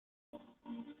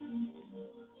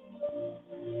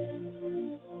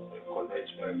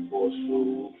and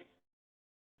also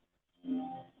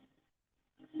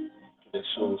the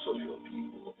souls of your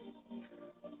people.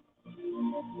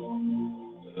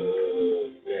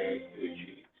 Thank you,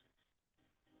 Jesus.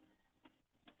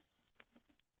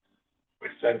 We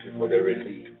thank you for the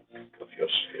relief of your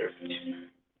spirit. We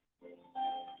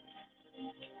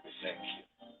thank you.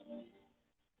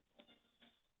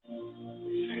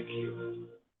 We thank you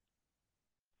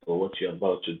for what you're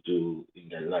about to do in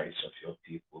the lives of your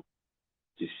people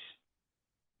this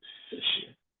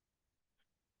session.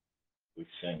 We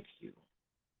thank you.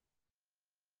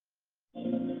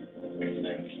 We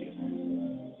thank you.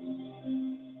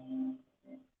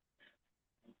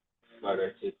 Father,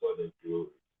 take all the glory.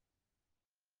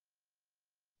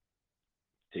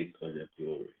 Take all the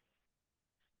glory.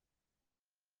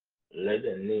 Let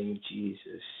the name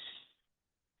Jesus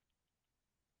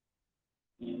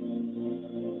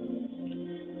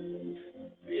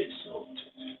be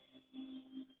exalted.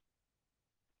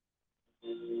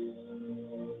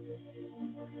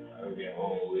 Have your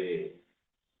own way.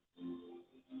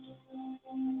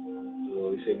 So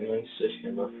it's a new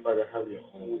session, but Father, have your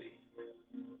own way.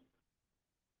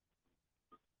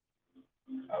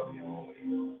 Have your own way.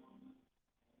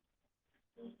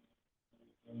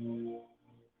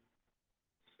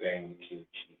 Thank you, Jesus.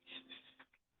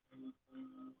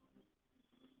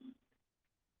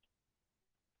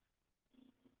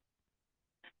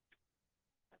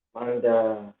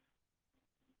 Under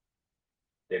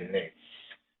the net,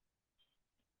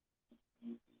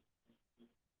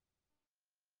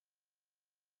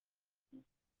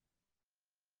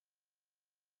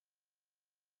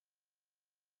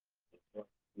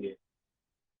 here,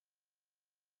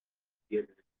 here is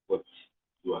what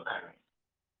you are carrying.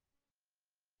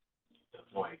 You have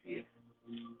no idea.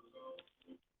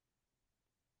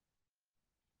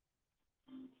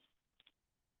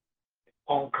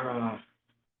 Conqueror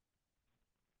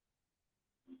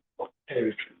of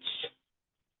territories.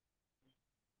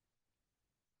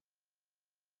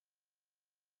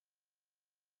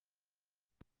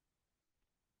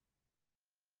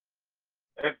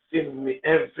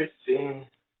 Everything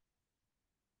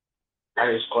that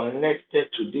is connected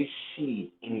to this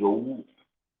seed in your womb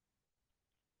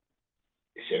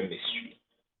is a mystery.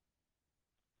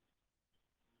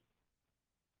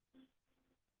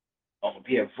 I'll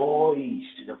be a voice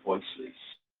to the voiceless,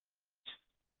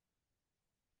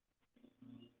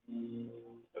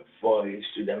 a voice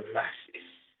to the masses.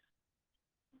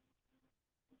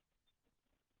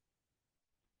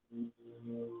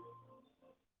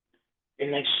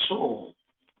 And I saw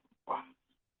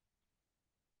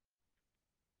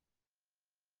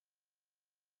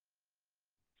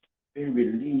being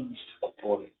released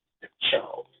upon the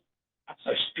child. As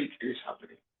I speak, this is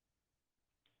happening.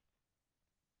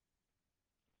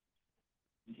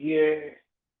 Dear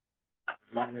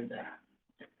Amanda,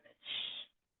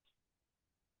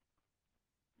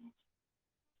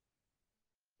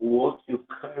 what you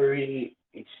carry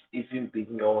is even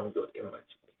beyond your imagination.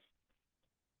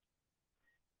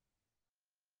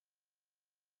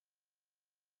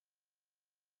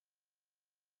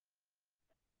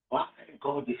 Why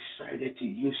God decided to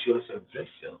use you as a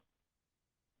vessel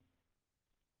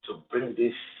to bring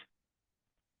this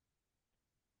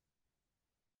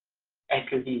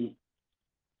earthly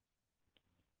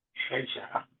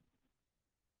treasure,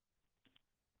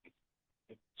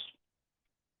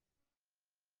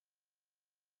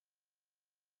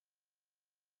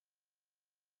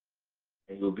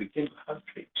 and you begin to have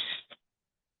dreams.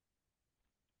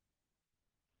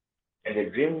 And the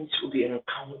dreams will be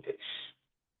encounters.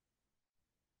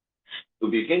 You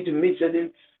begin to meet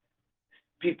certain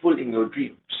people in your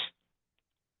dreams.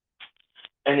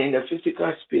 And in the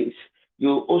physical space, you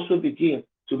also begin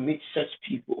to meet such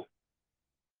people.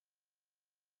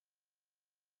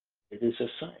 It is a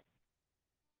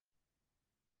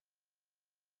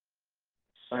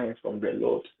sign from the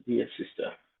Lord, dear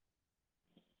sister,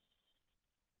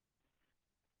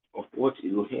 of what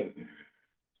Elohim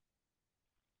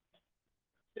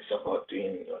is about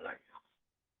doing in your life.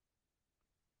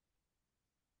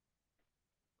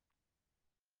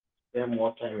 Spend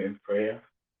more time in prayer,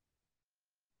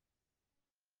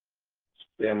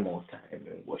 spend more time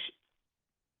in worship,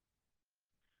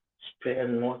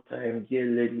 spend more time, dear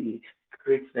lady,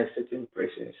 creating a certain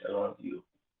presence around you.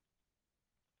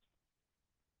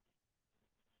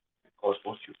 Because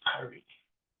what you carry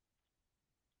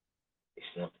is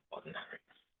not ordinary.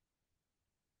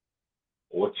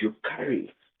 What you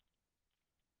carry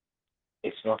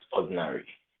is not ordinary.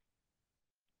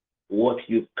 What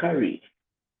you carry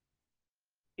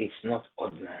is not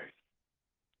ordinary.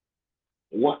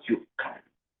 What you carry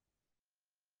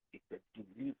is a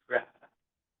deliverer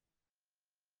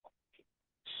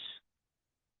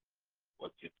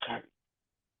what you carry.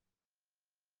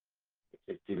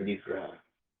 It's a deliverer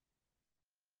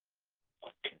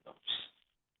of kingdoms.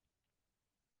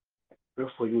 Pray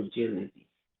for you, dear lady.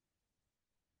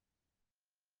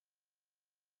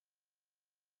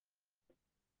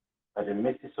 By the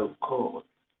mercies of God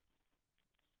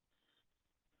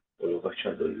will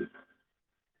overshadow you.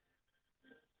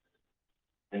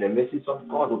 And the mercies of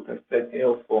God will perfect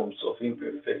all forms of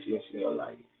imperfections in your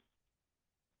life.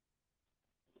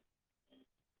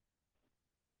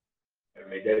 And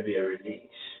may there be a release.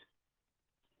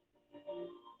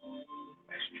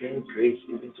 A strange grace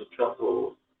even to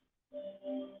travel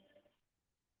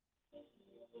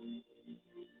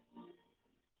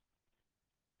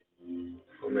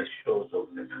from the shores of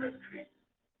the country.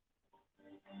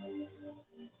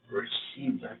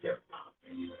 Receive that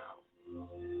empowerment now.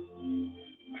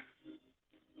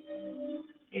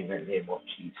 In the name of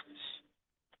Jesus.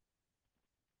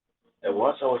 And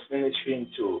once I was ministering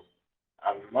to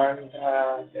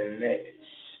Amanda the nurse,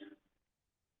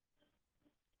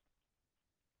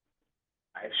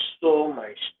 I saw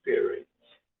my spirit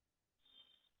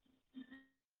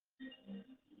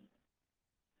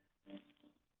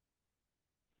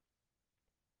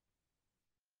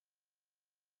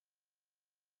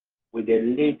with a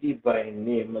lady by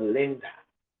name Linda.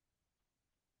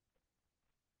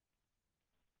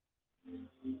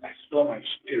 I saw my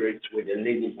spirit with a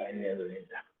lady by name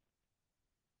Linda.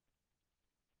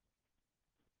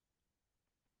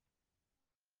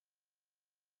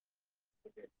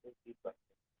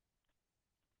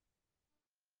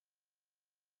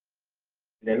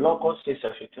 The Lord God says,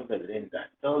 I should tell the Linda,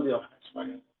 tell your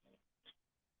husband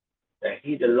that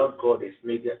he, the Lord God, is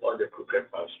making all the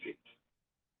crooked paths straight.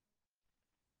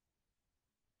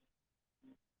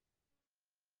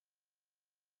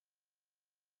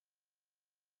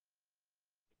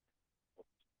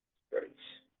 Grace.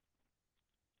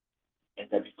 And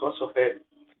that because of her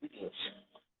obedience,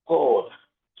 God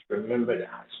remember the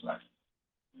husband.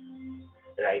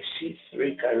 And I see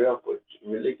three career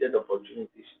related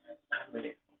opportunities coming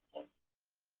in on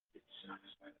this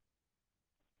husband.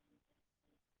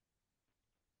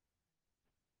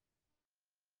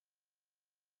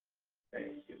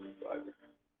 Thank you, Father.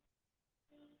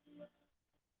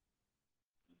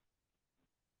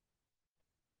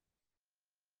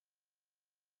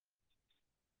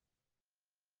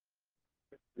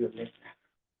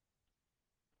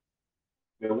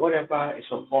 May whatever is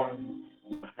upon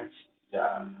the heart, the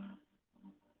heart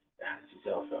of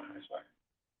your husband,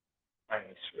 mine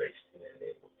is rest in the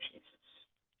name of Jesus.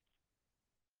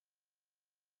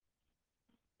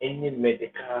 Any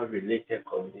medical related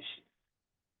condition,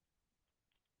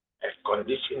 a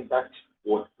condition that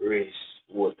would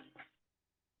result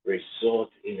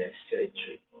in a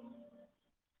surgery,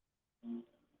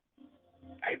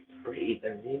 I pray in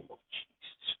the name of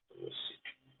Jesus for your surgery.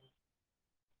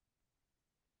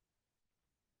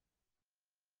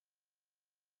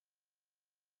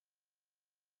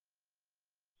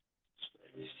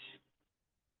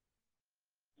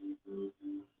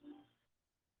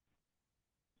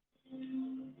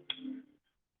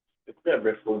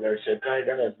 There is a guy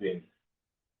that has been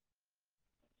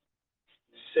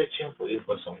searching for you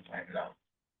for some time now.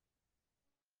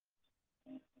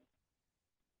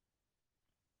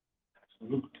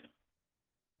 Looked.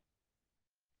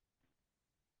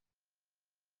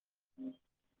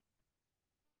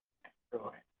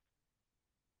 Right.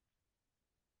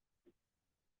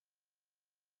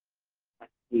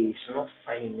 He's not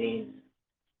finding.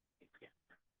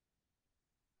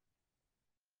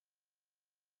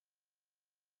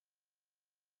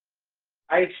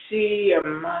 I see a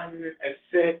man, a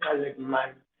fair colored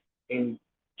man in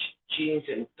jeans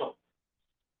and top.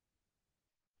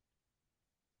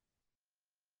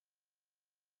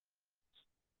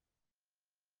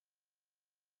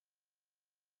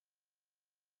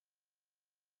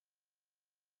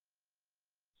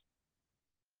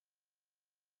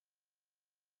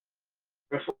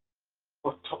 Therefore,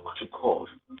 talk to God.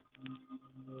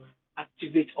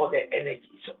 Activate all the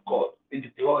energies of God.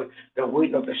 Deploy the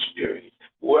weight of the Spirit.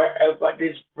 Wherever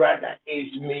this brother is,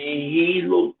 may he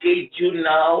locate you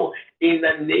now in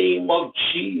the name of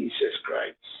Jesus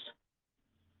Christ.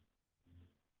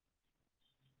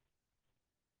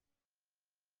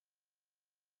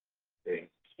 Thank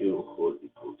you, Holy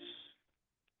Ghost.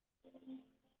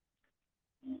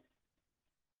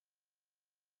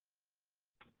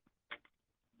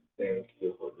 Thank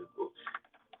you, Holy Ghost.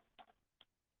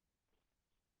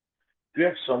 Do you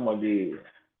have somebody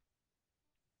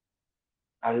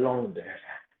along there?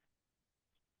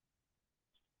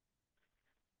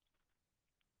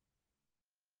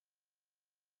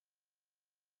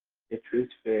 Faith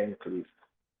Fair and Cliff.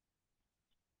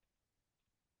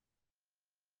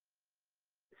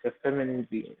 It's a feminine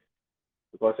being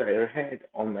because I heard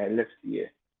on my left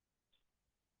ear,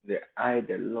 the I,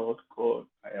 the Lord God,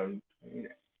 I am doing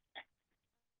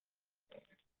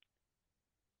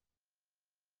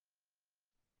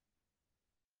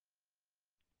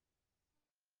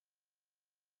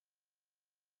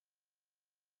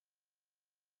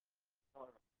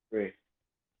pray.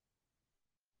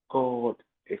 God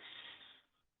is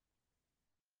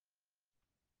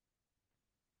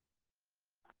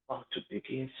about to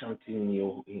begin something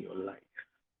new in your life.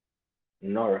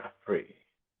 Nora, pray.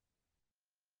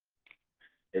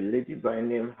 A lady by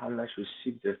name Hannah should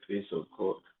seek the face of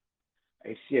God.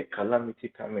 I see a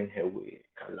calamity coming her way.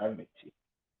 Calamity,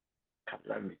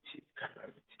 calamity,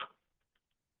 calamity,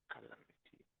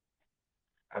 calamity.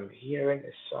 I'm hearing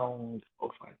a sound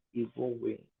of an evil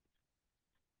wind.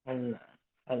 Hannah,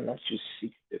 Hannah should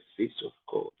seek the face of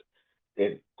God.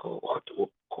 Then God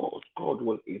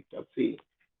will intervene.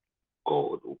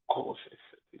 God will cause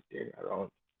everything around.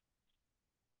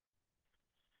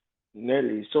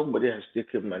 Nelly, somebody has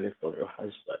taken money from your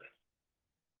husband.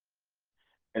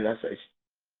 And as I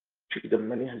speak, the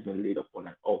money has been laid upon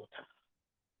an altar.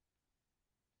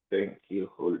 Thank you,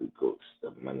 Holy Ghost.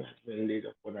 The money has been laid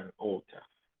upon an altar.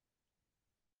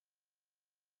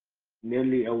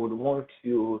 Nelly, I would want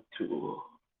you to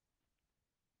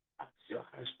ask your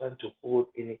husband to hold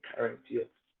any currency of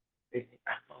any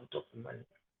amount of money.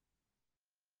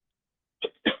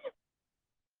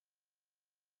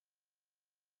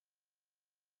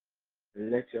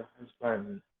 Let your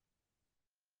husband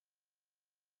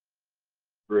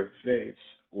reverse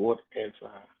whatever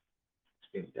has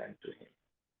been done to him.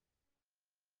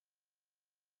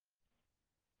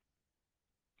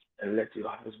 And let your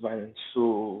husband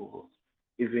sow,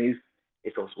 even if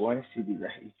it was one CD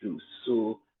that he used,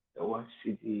 sow the one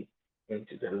CD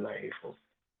into the life of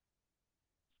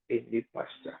any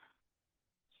pastor.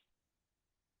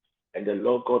 And the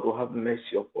Lord God will have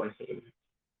mercy upon him.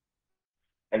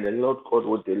 And the Lord God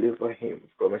will deliver him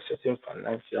from a certain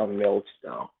financial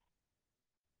meltdown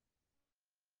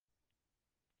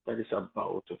that is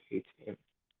about to hit him.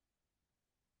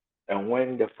 And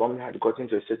when the family had gotten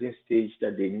to a certain stage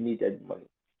that they needed money,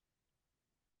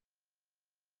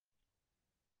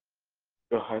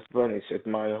 your husband is a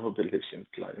man who believes in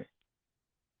planning.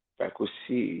 I could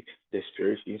see the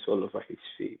inspirations all over his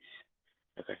face.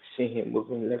 I could see him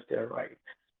moving left and right,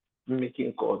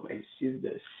 making calls, but it seems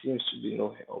there seems to be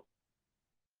no help.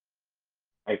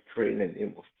 I pray in the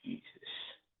name of Jesus.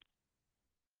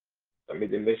 I may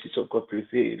the mercies of God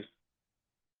prevail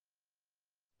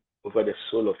over the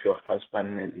soul of your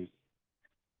husband, Nelly.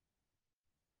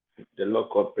 The Lord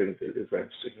God bring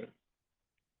deliverance to him.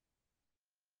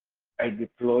 I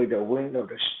deploy the wind of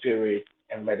the Spirit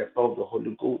and by the power of the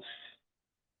Holy Ghost.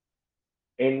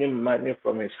 Any money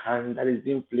from his hand that is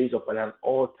being placed upon an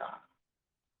altar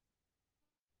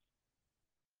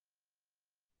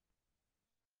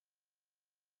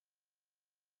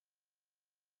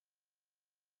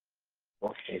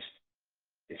of his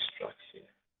destruction.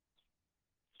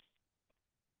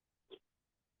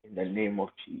 In the name of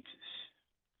Jesus.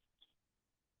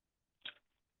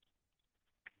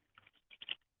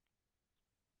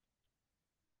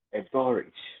 Doris,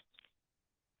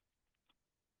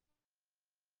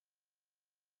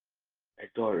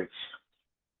 Doris,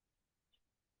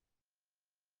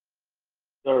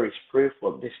 Doris, pray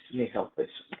for destiny helpers.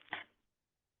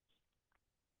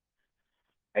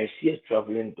 I see a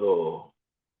traveling door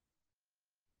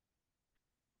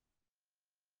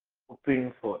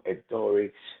opening for a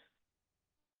Doris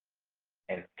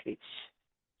and kids,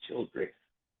 children.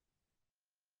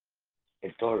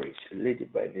 A Doris, a lady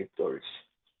by name Doris.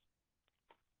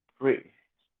 Pray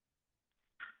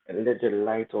and let the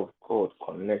light of God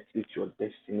connect you to your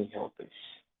destiny helpers.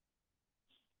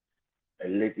 A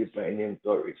lady by name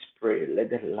Doris, pray,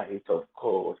 let the light of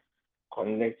God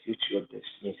connect you to your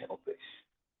destiny helpers.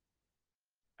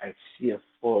 I see a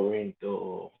foreign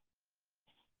door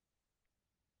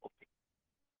open.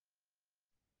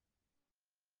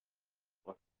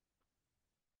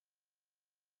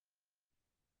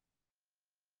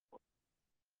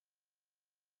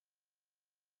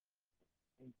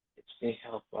 Destiny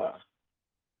helper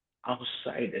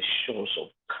outside the shores of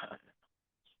Canada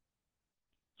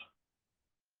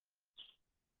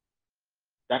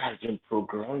that has been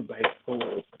programmed by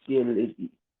God, dear lady,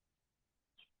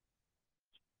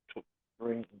 to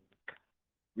bring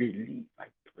relief. I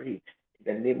pray in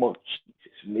the name of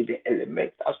Jesus. May the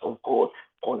elementals of God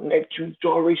connect you,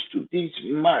 Doris, to this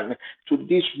man, to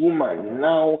this woman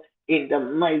now in the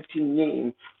mighty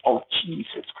name of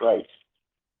Jesus Christ.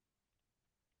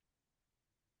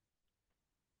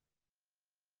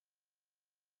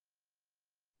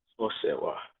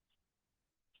 Osewa.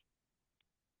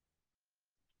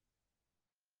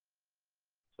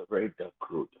 It's a very dark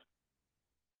road.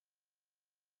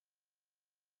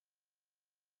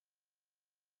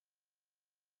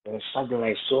 And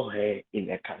suddenly I saw her in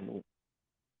a canoe.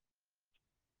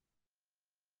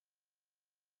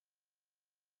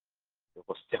 There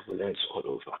was turbulence all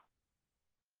over.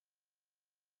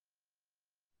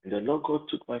 And the Lord God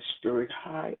took my spirit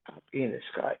high up in the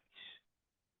skies.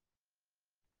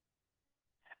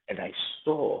 And I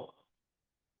saw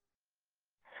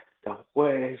that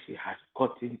where she had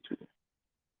gotten to,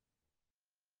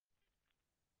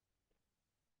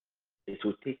 it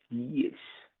would take years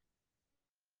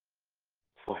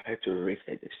for her to reach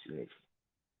her destination.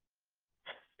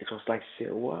 It was like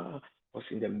Sewa was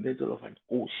in the middle of an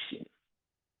ocean,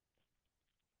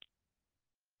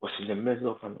 was in the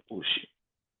middle of an ocean.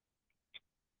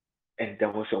 And there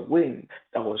was a wind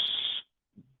that was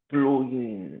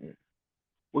blowing,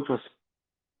 which was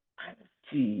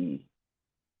anti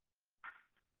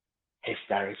his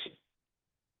direction.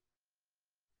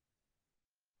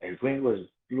 The wind was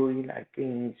blowing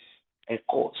against a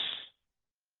course.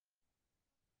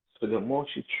 So the more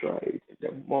she tried,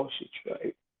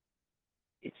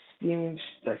 it seems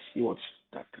that she was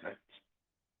stagnant.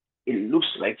 It looks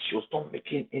like she was not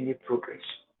making any progress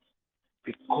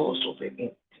because of the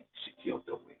intensity of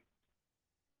the wind.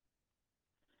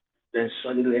 Then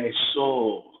suddenly I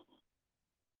saw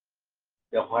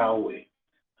the wild wind.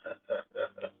 I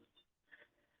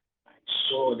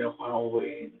saw the wild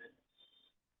wind.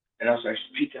 And as I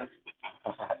speak,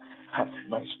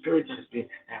 my spirit has been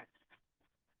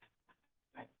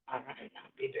arrived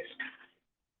up in the sky.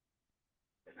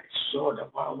 And I saw the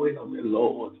wild wind of the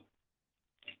Lord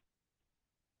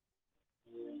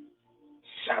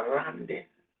surrounding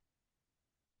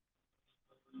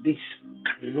this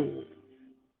canoe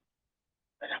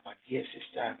that our dear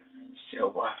sister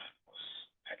Selwa was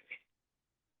paddling.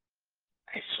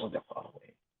 I saw the wild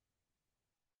wind.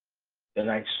 Then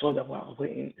I saw the wild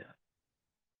wind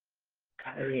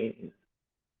carrying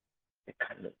the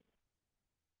canoe.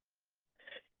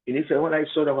 And if when I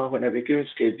saw the wild wind, I became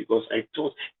scared because I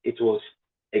thought it was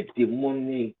a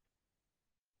demonic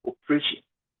operation.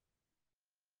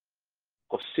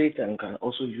 Because Satan can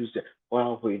also use the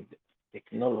wild wind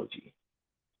technology.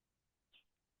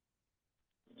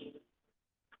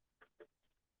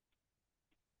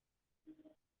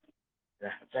 And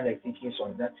I started thinking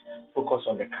on that, focus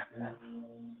on the canoe.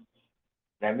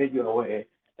 And I made you aware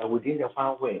that within the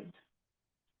wild wind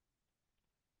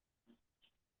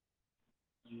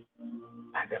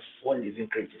are the four living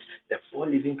creatures. The four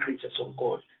living creatures of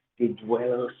God, they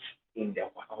dwell in the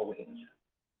wild wind.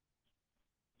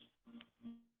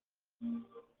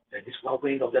 And this wild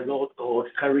wind of the Lord God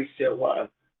carries the world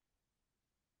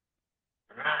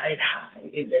right high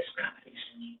in the skies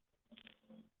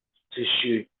to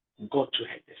she go to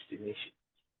her destination.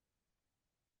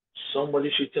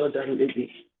 Somebody should tell that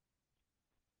lady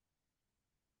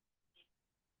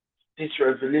this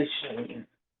revelation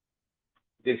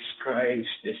describes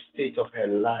the state of her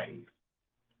life.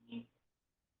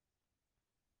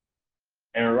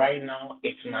 And right now,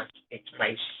 it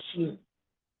might seem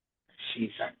she's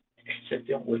at a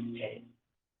certain weight.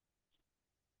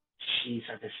 She's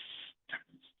at a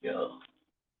standstill.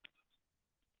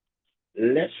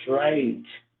 Left, right,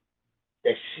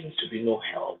 there seems to be no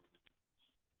help.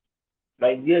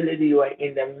 My dear lady, you are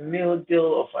in the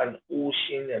middle of an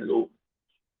ocean alone.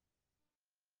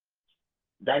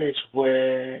 That is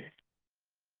where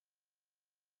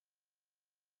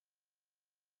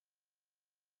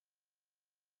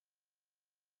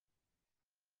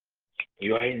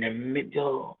you are in the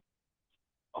middle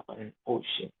of an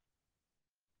ocean.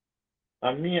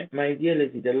 My dear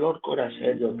lady, the Lord God has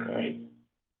heard your cry,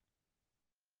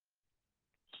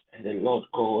 and the Lord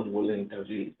God will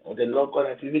intervene. Or the Lord God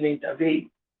has even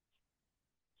intervened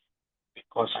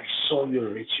because I saw you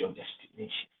reach your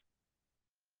destination.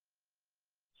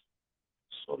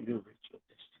 Saw you reach your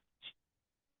destination.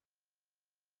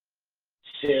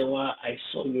 Sarah, I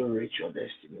saw you reach your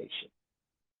destination.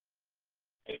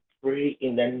 I pray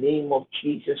in the name of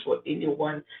Jesus for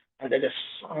anyone under the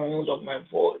sound of my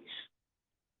voice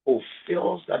who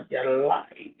feels that their lives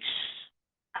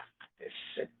are at a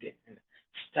certain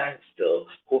standstill,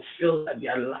 who feel that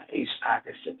their lives are at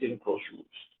a certain crossroads.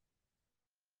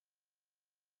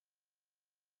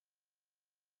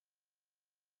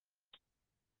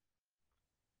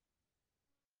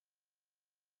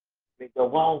 May the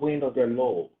whirlwind of the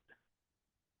Lord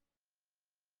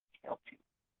help you.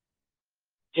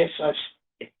 Just as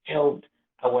it helped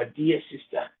our dear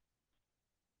sister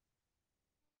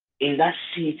in that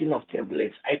season of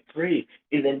turbulence. I pray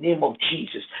in the name of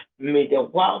Jesus. May the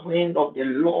whirlwind of the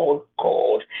Lord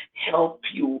God help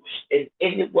you and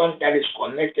anyone that is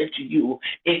connected to you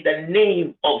in the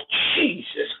name of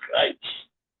Jesus Christ.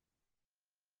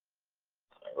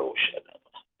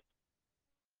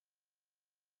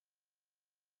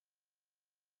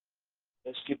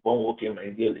 Let's keep on walking, my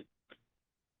dearly.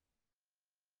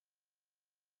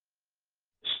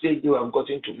 The stage you have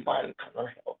gotten to, man cannot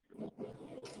help you.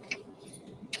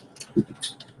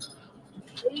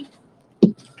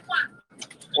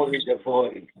 Only the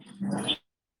voice.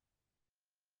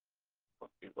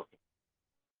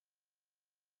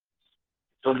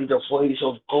 Only the voice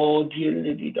of God, dear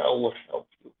lady, that will help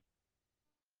you.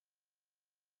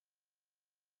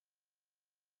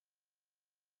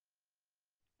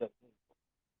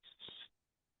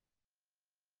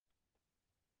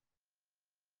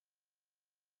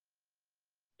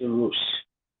 The rose.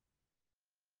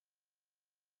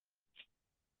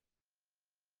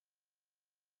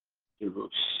 The rose.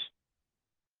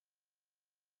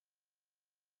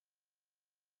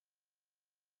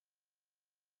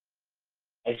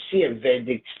 I see a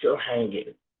verdict still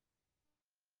hanging.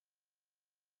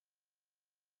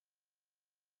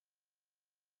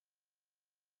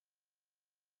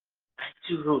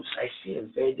 Two rose. I see a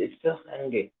verdict still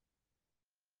hanging.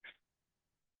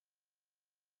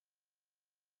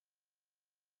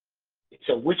 It's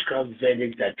a witchcraft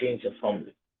verdict against a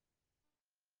family.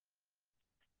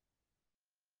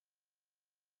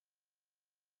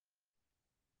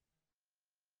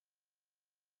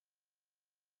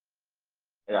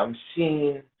 And I'm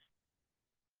seeing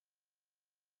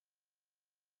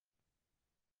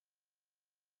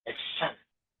a son.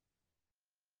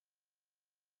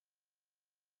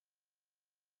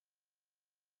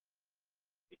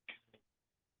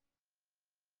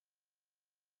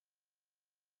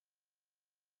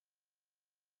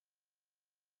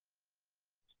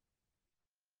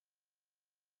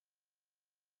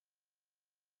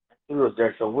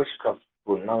 There's a witchcraft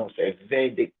pronounced a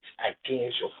verdict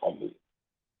against your family.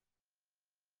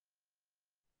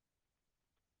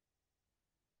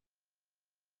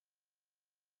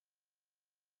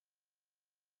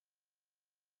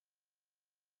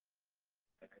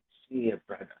 I see a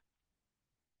brother.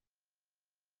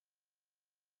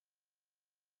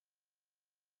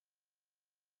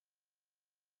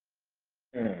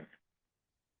 Hmm.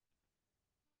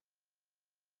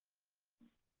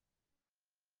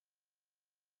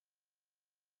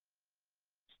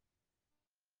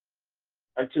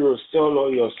 Until tell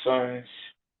all your sons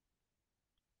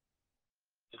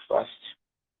to fast.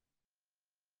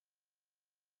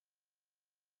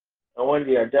 And when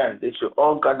they are done, they should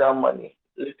all gather money.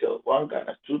 Little, 1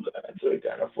 Ghana, 2 Ghana, 3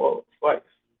 Ghana, 4, 5.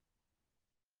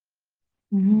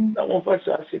 Mm-hmm. Na wɔmfa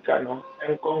saa sika no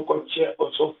nkɔ nkɔkyɛ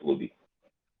ɔsɔfoɔ bi.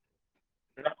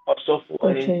 Na ɔsɔfoɔ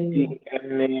no di Okay.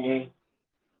 ne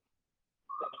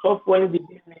ɔsɔfoɔ no di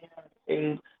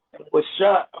ne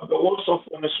nkɔhyira abɛwɔ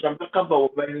ɔsɔfoɔ no so na bɛka ba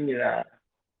wɔ ba no nyinaa.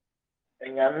 Na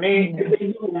Nyame Yeah.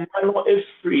 ɛbɛyi wo mma no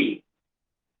afiri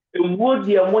ewuo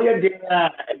deɛ moyɛ den a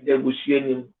ɛda abusua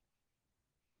nim.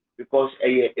 Because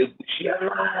ɛyɛ abusua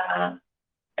no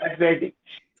a verdict.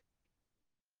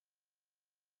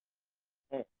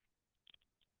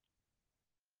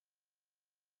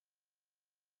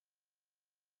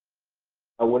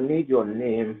 I will need your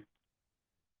name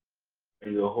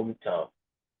and your hometown.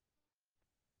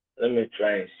 Let me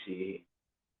try and see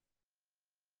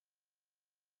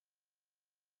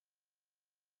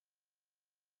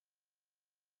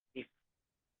if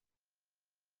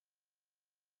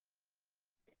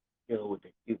you know with the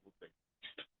people.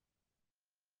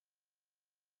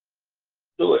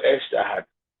 So Esther had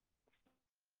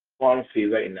found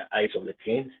favor in the eyes of the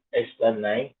king, Esther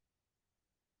 9,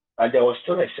 but there was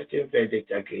still a certain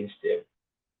verdict against them.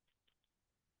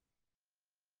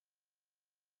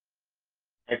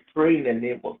 I pray in the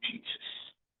name of Jesus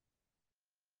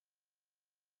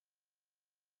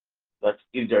that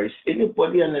if there is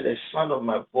anybody under the sound of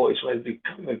my voice who has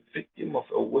become a victim of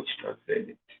a witchcraft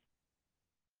verdict,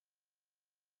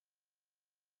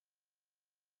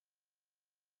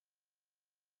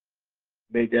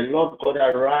 may the Lord God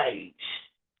arise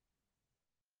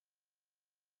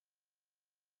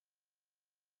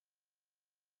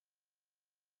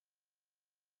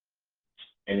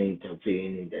and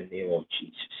intervene in the name of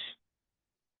Jesus.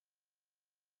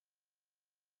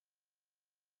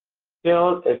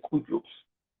 Tell Ekujo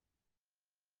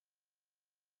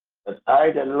that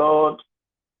I, the Lord,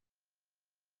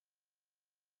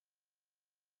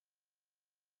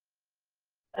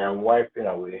 am wiping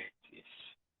away tears.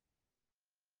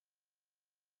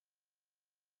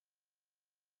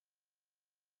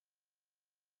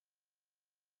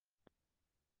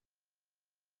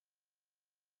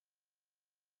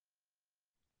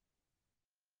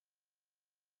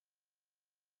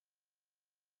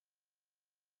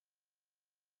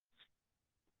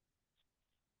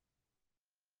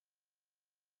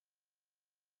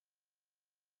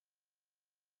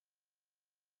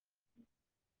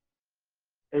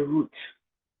 a root.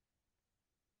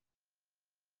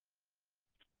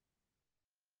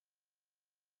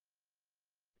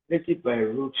 Let it by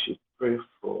root should pray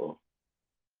for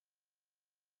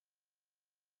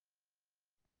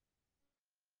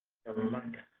a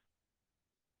mother.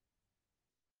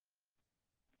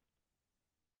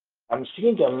 I'm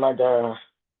seeing the mother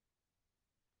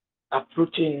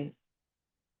approaching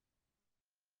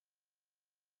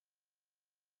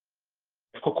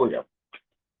a cocoyam,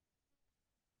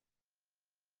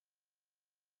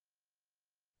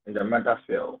 and the mother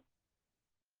fell.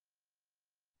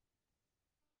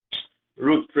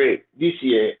 Root, pray this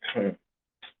year.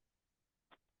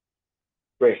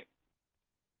 pray,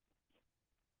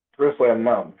 pray for a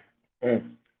mom.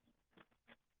 Mm.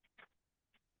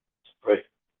 Pray,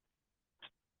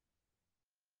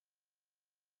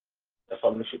 the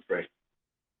family should pray.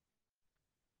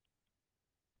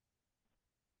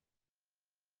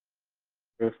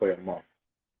 Pray for your mom.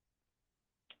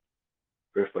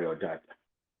 Pray for your dad.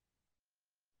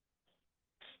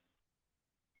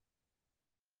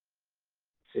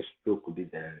 Say stroke could be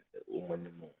the woman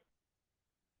more.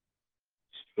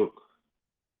 Stroke.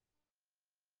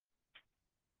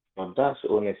 But that's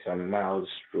only some mild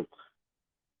stroke.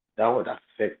 That would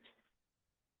affect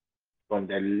from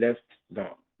the left,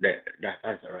 no, that's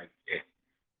the right,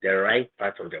 the right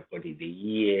part of the body, the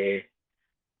ear,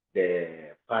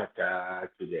 the part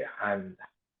to the hand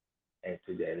and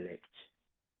to the leg.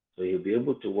 So you'll be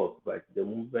able to walk, but the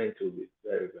movement will be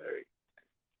very, very.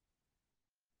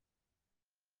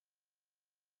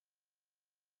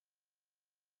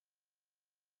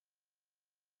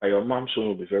 And your mom's one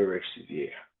will be very, very severe.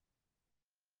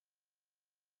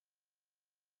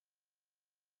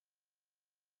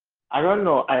 I don't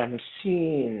know. I am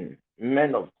seeing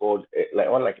men of God,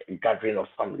 like a gathering of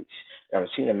families. I'm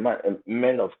seeing a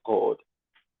men of God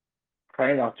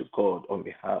crying out to God on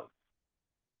behalf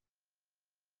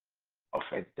of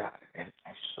a dad, and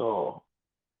I saw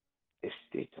the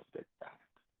state of the dad.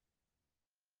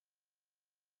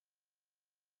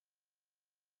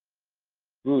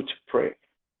 Good, pray.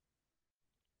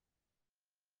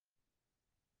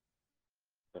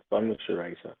 The family should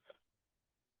rise up.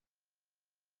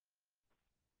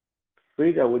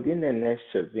 Pray that within the next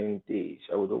 7 days,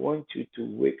 I would want you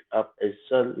to wake up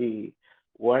exactly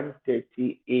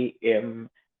 1:30 a.m.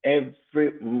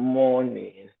 every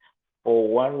morning for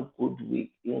one good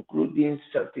week, including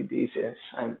Saturdays and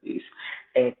Sundays,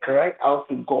 and cry out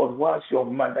to God whilst your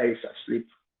mother is asleep.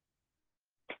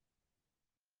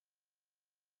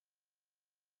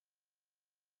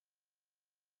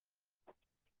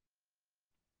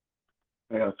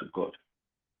 Cry out to God.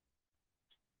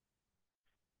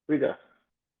 Reader,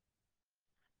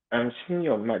 I'm seeing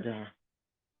your mother.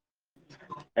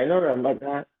 I know your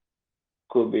mother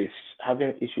could be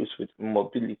having issues with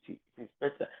mobility. It's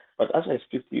better. But as I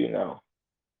speak to you now,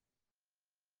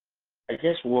 I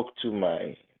just walked to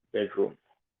my bedroom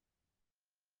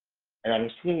and I'm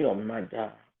seeing your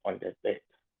mother on the bed.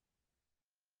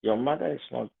 Your mother is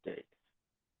not dead,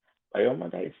 but your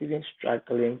mother is even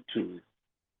struggling to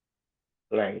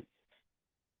like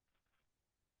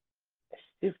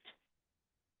shift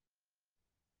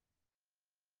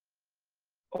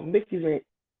or make even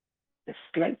the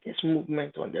slightest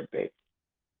movement on the bed.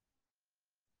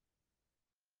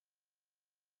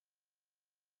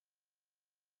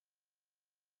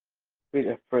 Read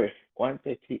a prayer,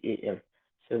 1:30 a.m.,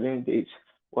 7 days.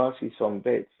 While she's on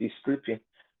bed, she's sleeping,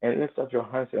 and lift up your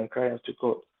hands and cry out to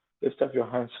God. Lift up your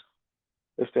hands,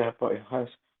 lift up your hands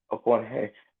upon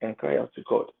her and cry out to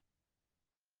God.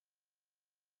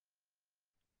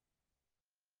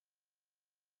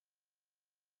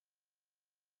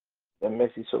 The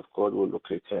mercies of God will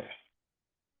locate her.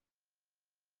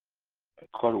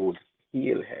 God will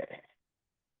heal her.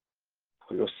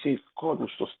 For your sake, God will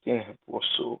sustain her poor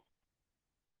soul.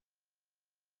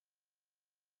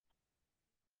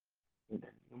 In the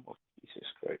name of Jesus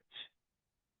Christ.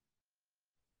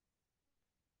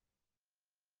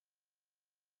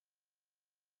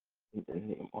 In the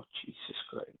name of Jesus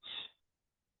Christ.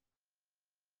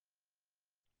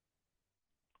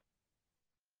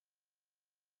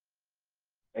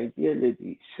 My dear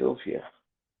lady Sylvia,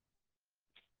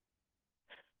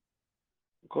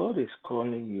 God is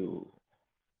calling you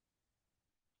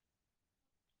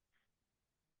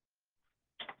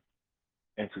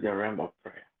into the realm of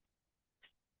prayer.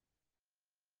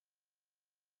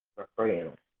 You're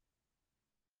praying.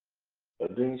 You're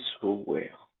doing so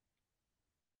well.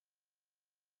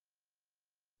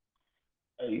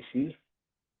 You see,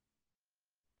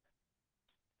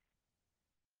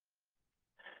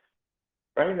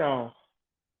 right now,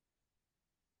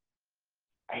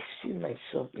 I see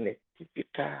myself in a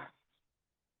typical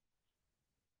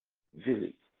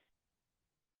village,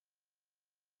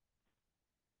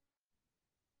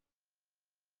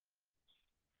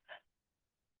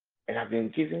 and I've been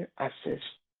given access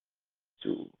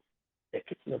to the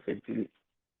kitchen of a village,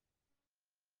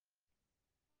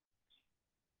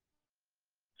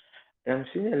 and I'm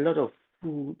seeing a lot of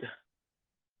food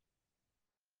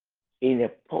in a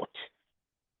pot,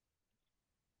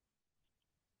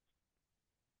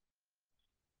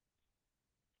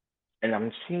 and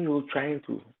I'm seeing you trying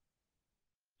to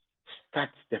start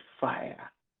the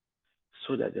fire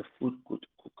so that the food could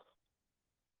cook.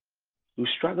 You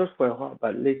struggled for a while,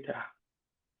 but later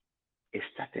it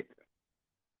started.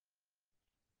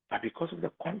 But because of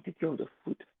the quantity of the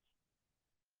food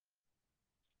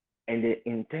and the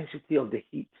intensity of the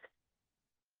heat,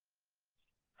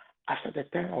 after the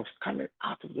time I was coming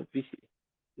out of the vision,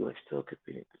 you were still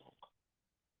keeping it long.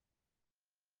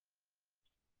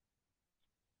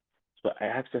 So I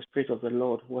asked the Spirit of the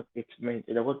Lord what it meant.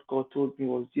 And what God told me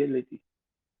was, dear lady,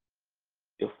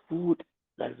 the food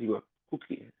that you are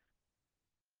cooking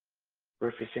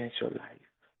represents your life.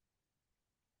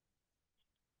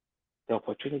 The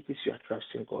opportunities you are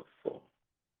trusting God for,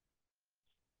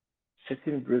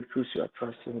 certain breakthroughs you are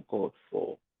trusting God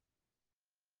for,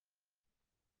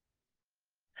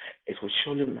 it will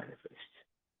surely manifest.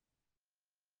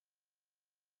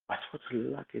 But what you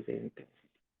lack is the intensity.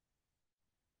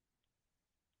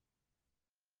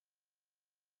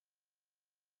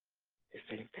 It's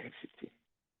the intensity.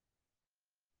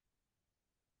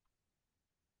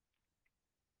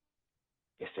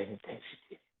 It's the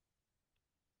intensity.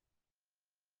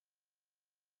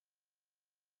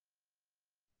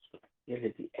 So, dear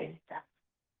lady, enter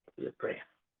the prayer.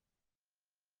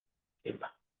 Amen.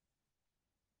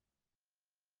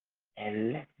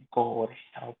 And let God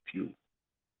help you.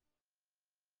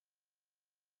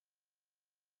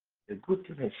 The good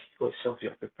thing is yourself,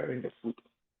 you're preparing the food.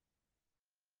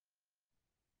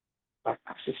 But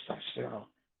as it starts now,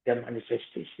 the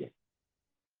manifestation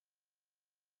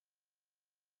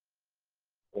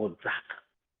or drag.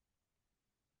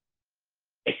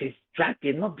 It is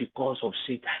dragging not because of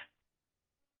Satan.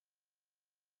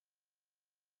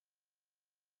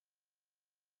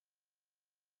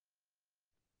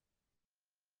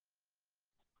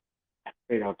 I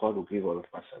pray that God will give all of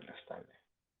us understanding.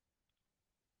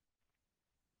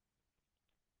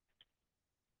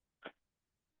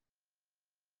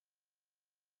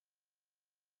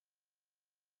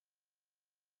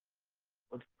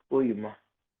 But before you, ma,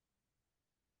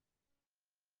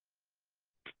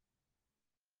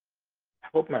 I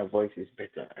hope my voice is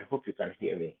better. I hope you can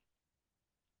hear me.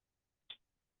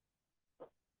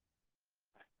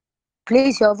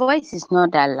 Please, your voice is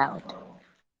not that loud.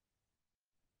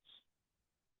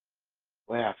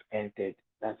 Where I've entered,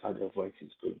 that's how the voice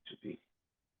is going to be.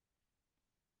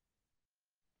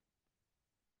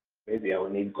 Maybe I will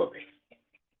need Gobe.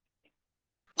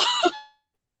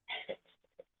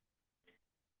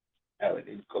 I will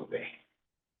need Gobe.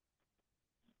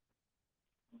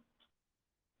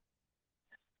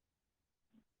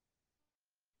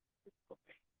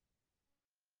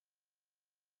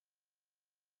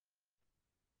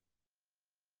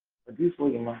 But before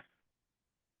you, ma,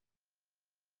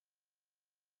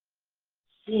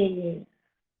 seeing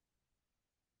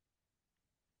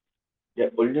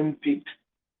the Olympic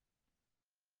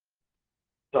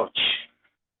torch,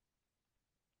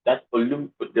 the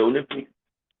Olympic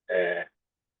uh,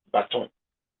 baton.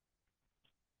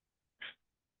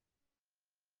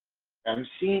 I'm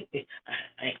seeing it.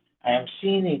 I am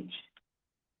seeing it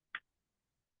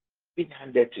being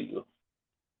handed to you.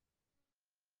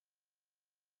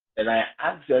 And I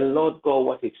asked the Lord God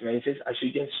what it means. He says I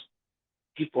should just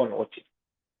keep on watching.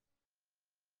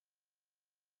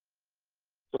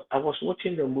 So I was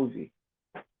watching the movie.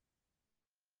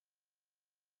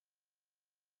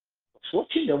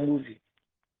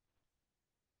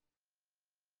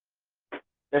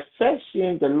 The first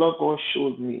thing the Lord God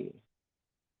showed me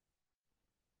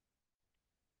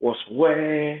was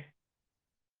where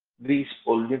this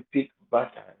Olympic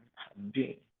baton had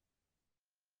been.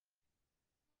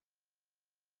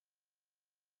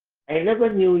 I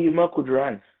never knew Yuma could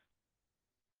run.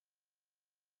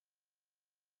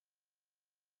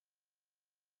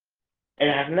 And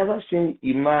I have never seen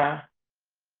Yuma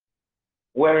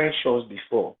wearing shorts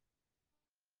before.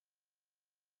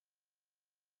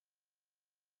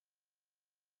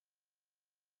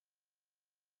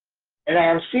 And I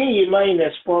am seeing Yuma in a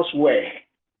sports wear.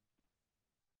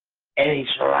 And he's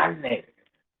running.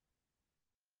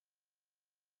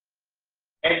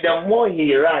 And the more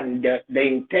he ran, the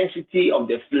intensity of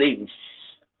the flames.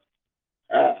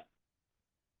 Uh,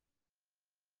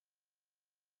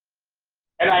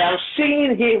 and I am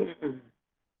seeing him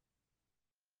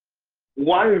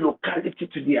one locality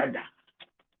to the other,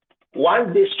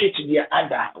 one district to the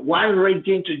other, one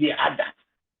region to the other,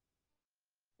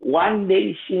 one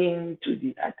nation to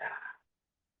the other.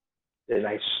 Then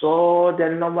I saw the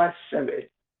number 7.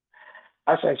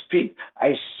 As I speak,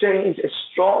 I sense a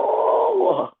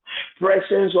strong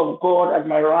presence of God at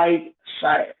my right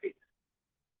side.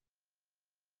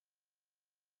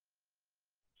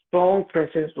 Strong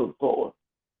presence of God.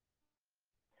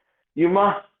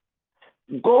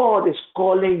 God is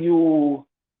calling you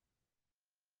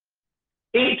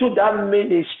into that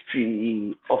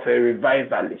ministry of a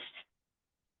revivalist.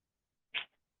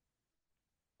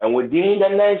 And within the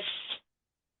next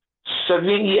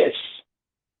 7 years,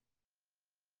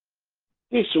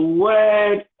 this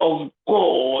word of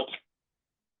God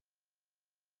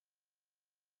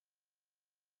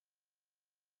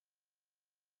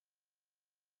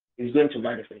is going to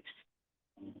manifest.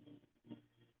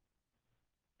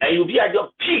 And you'll be at the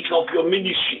peak of your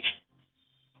ministry.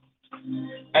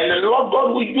 And the Lord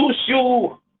God will use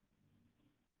you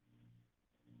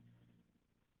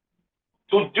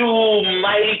to do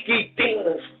mighty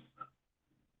things.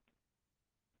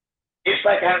 It's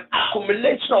like an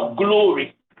accumulation of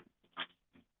glory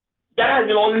that has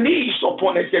been unleashed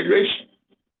upon a generation.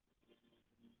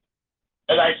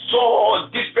 And I saw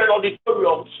different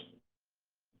auditoriums.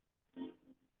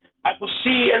 I could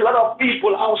see a lot of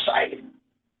people outside,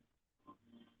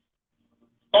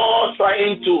 all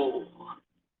trying to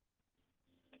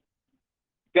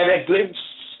get a glimpse.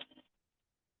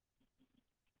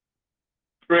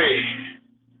 Pray.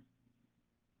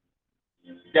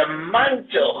 The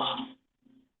mantle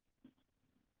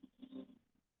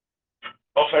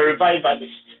of a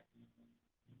revivalist.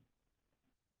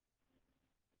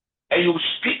 And you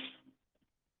speak.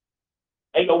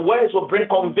 And your words will bring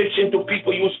conviction to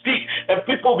people. You speak, and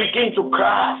people begin to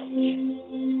cry.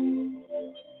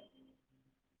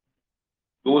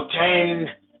 You will turn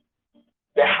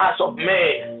the hearts of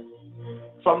men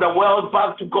from the world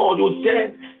back to God. You will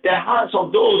turn the hearts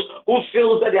of those who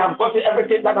feel that they have gotten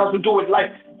everything that has to do with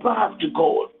life back to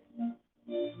God.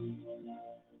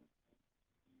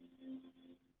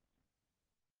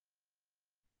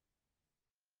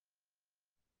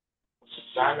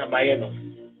 Sana Mayeno.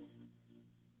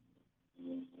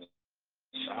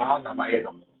 Sana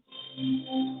Mayeno.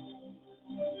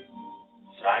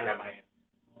 Sana Mayeno.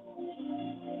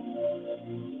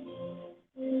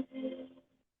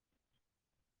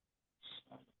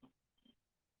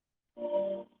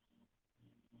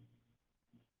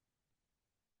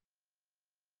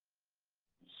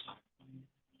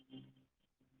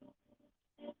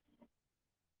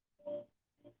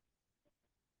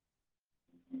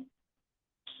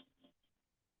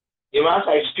 Even as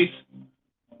I speak,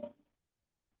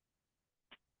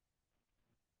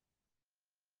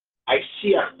 I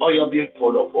see an oil being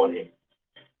poured upon him.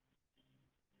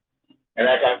 And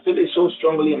I can feel it so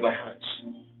strongly in my hands.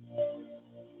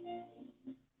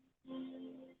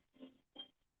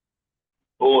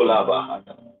 Oh, Lava.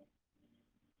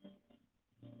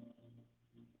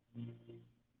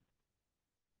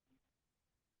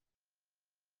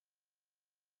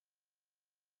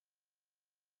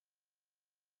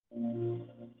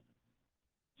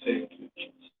 Thank you,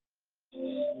 Jesus.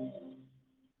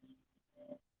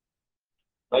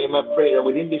 Now you might pray that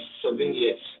within these 7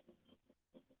 years,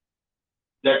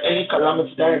 that any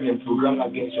calamity that has been programmed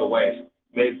against your wife,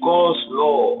 may God's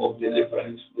law of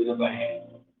deliverance deliver him.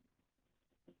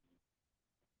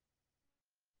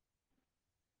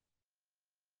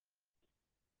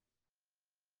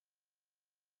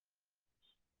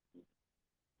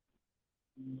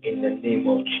 In the name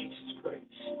of Jesus Christ.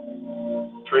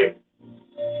 Pray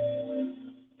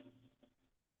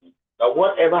that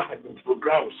whatever has been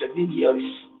programmed 7 years,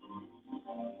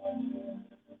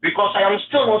 because I am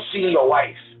still not seeing your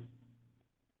wife.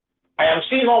 I am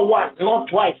seeing not once, not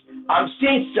twice. I'm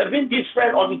seeing 7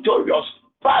 different auditoriums,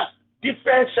 but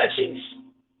different sections.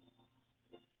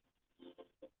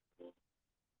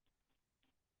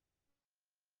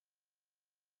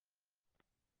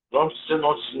 I'm still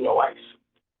not seeing your wife.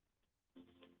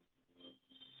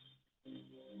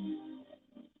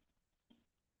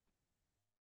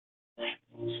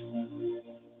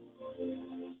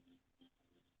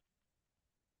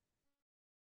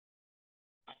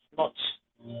 Not.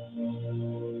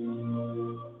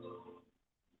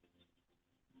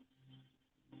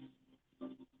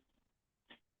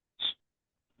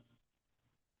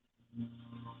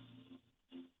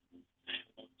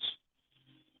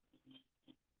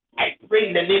 I pray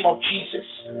in the name of Jesus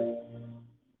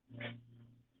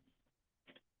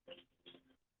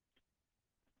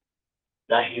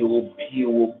that he will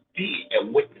be a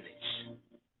witness,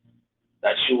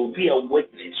 that she will be a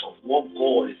witness of what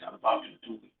God is about to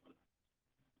do.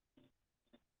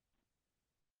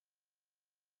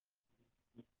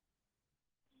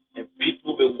 And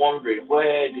people will be wondering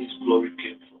where this glory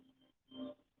came from.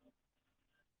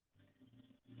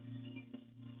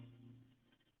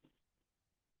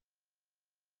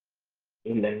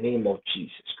 In the name of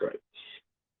Jesus Christ.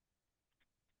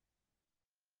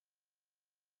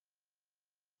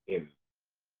 Amen.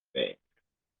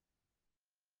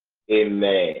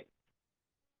 Amen.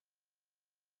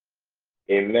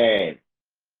 Amen.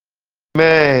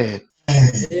 Amen.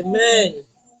 Amen.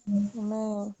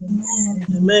 Amen.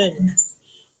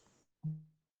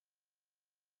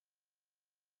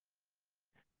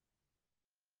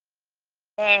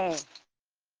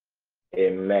 Amen.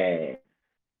 Amen.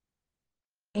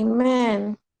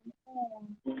 Amen.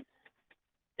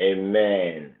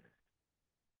 Amen.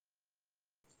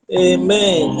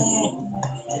 Amen.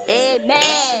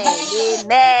 Amen.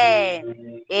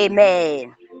 Amen.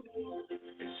 Amen.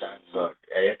 God,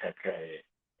 ɛyɛ kakra yɛ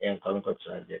yɛnkɔ nkɔto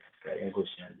adeɛ kakra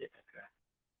yɛnkɔsua adeɛ kakra.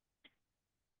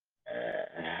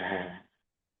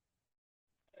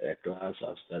 The class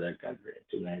have started gathering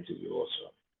tonight will be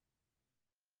awesome.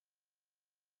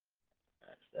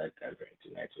 Start gathering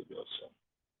tonight will be awesome.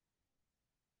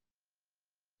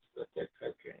 Started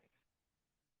gathering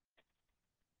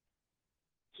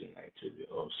tonight will be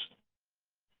awesome.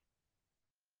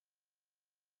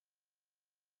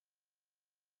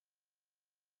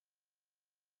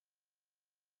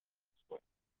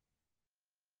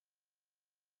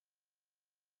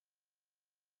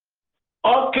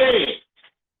 Okay.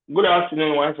 Good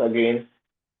afternoon once again.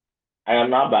 I am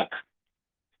now back.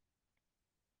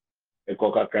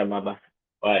 Ekoka Kramaba.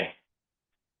 Why?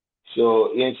 So,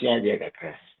 please,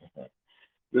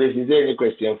 is there any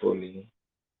question for me?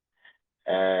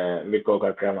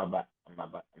 Mikoka Kramaba. I'm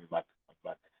back.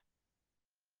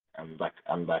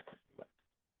 I'm back.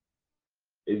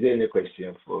 Is there any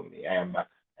question for me? I am back.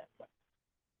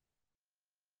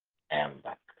 I am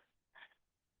back.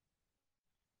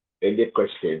 Any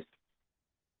questions?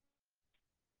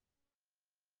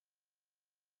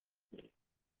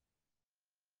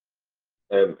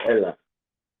 Ella.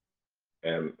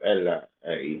 Ella.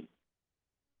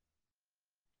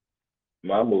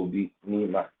 Mamobi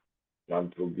Nima.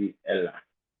 Mamprobi Ella.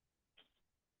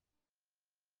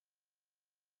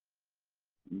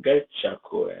 Get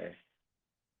Chaco.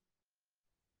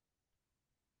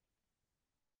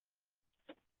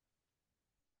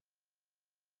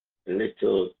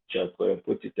 Little Chaco and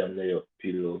put it under your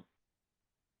pillow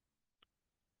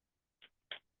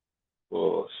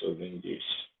for 7 days.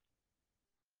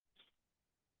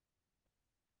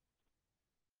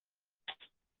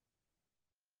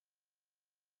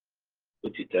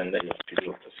 Put it under your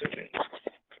pillow for 7 days.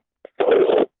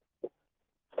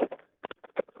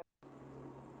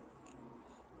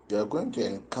 You are going to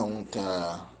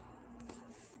encounter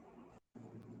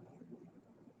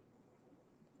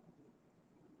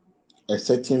a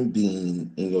certain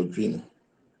being in your dream.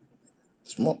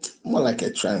 It's more like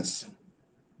a trance.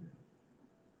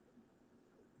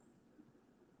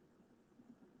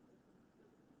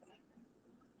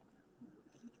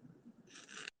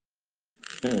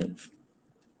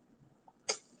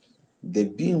 The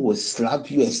being will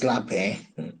slap you a slap, eh?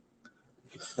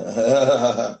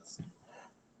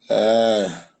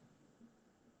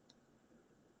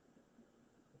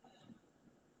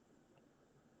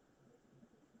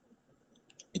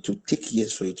 It will take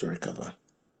years for you to recover.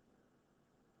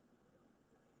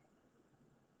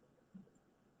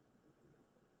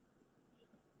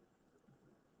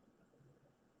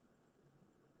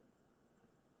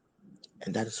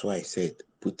 And that is why I said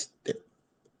put the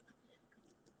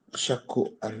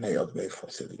shackle under your bed for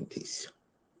 7 days.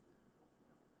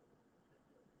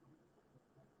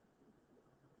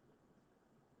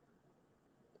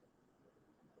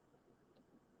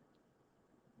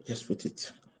 Just put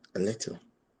it a little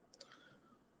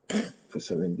for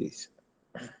 7 days.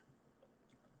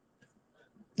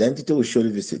 The entity will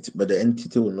surely visit, but the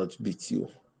entity will not beat you.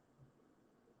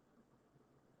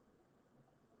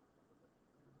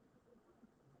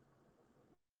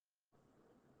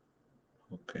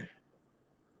 Okay.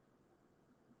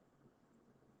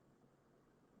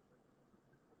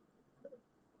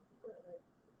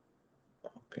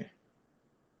 Okay.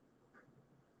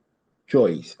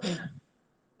 Joyce,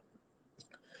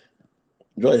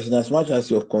 in as much as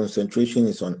your concentration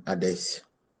is on others.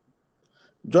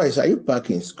 Joyce, are you back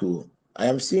in school? I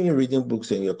am seeing you reading books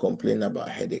and you're complaining about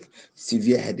headache,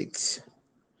 severe headaches.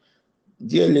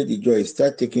 Dear Lady Joyce,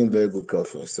 start taking very good care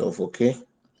of yourself, okay?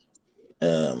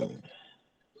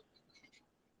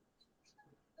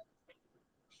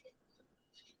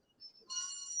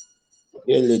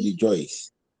 Hey, Lady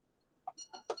Joyce.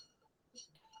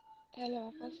 Hello,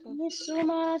 Apostle.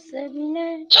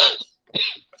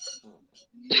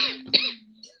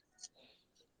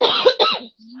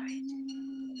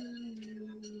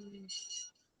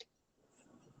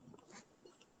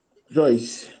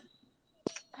 Joyce,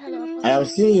 Hello, I am Apostle.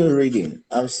 seeing you reading.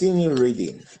 I'm seeing you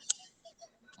reading.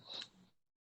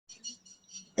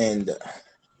 And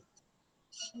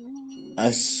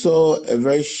I saw a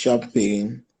very sharp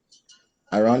pain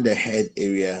around the head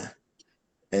area,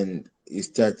 and you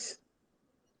start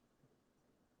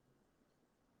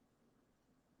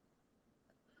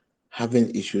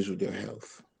having issues with your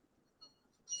health.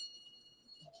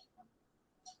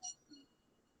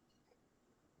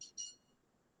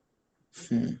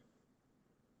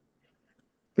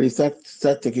 Please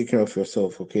start taking care of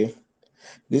yourself, okay?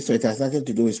 This it has nothing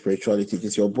to do with spirituality. It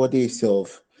is your body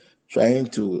itself trying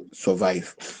to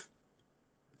survive.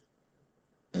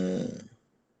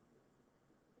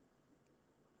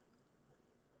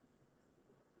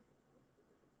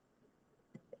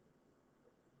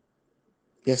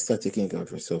 Just start taking care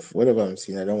of yourself. Whatever I'm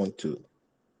saying, I don't want to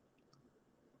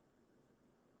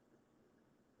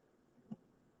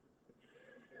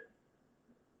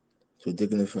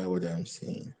dignify what I'm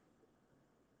saying.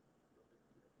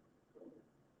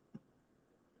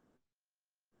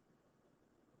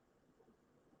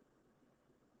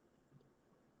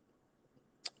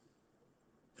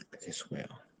 It is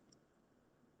well.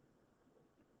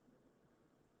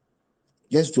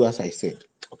 Just do as I said,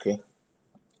 okay?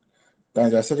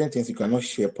 There are certain things you cannot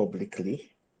share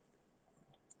publicly.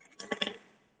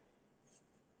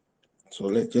 So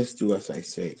let's just do as I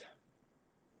said.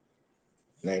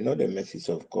 And I know the message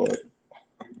of God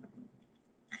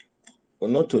will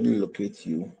not only locate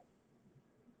you,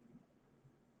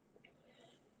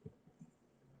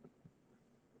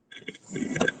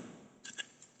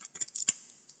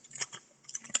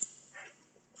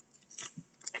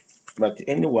 but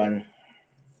anyone.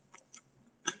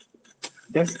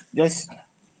 Just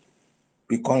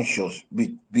be conscious.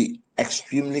 Be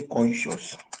extremely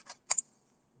conscious.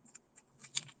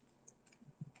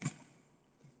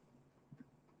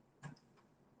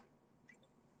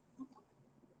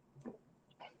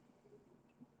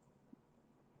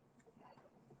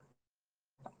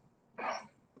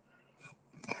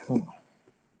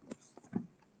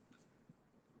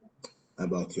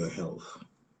 About your health.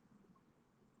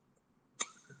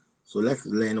 So let's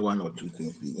learn one or two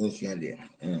things.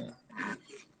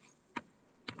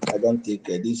 I don't take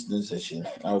this new session.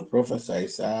 I'll prophesy.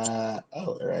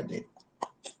 Already.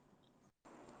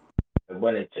 I'm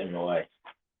gonna tell me why.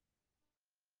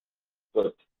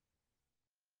 Good.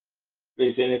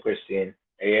 Please, any question?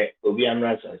 Obi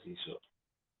Amra so.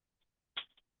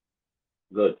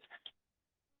 Good.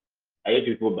 Are you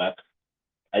people back?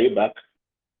 Are you back?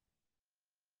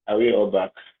 Are we all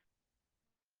back?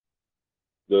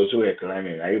 Those who were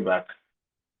climbing, are you back?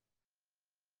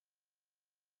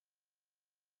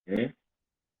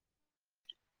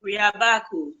 We are back.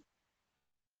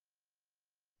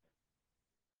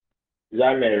 Is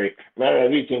that Merrick? Merrick,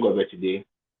 what do you think of it today?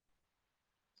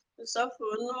 So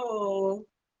no,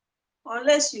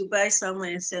 unless you buy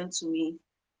somewhere and send to me.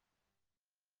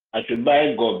 I should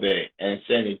buy gobe and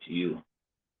send it to you.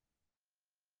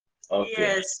 Okay.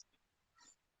 Yes.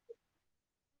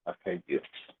 I thank you.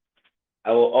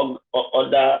 I will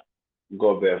order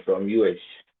gobe from US.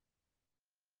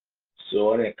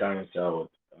 So when it comes out,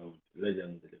 I would let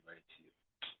them deliver it to you.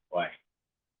 Why?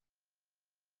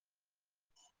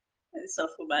 It's off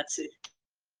for Batty.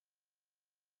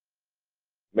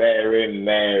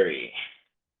 Mary.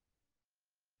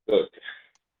 Good.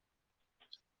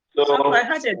 So I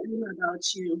had a dream about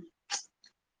you.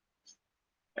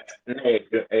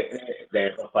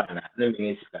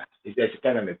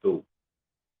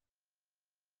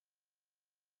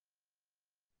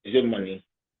 Is it money?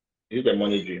 Is it a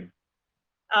money dream?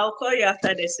 I'll call you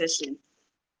after the session.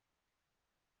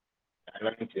 I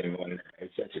don't think anyone.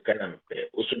 It's just a kind of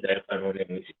also the family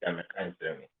music and I can't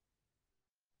tell me.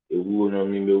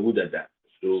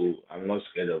 So I'm not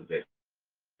scared of that.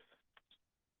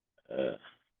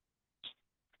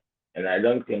 And I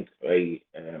don't think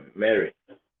Mary,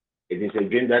 it is a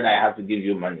dream that I have to give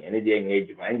you money. And the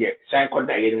engage and the sign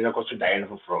contact you not to die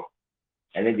for fraud.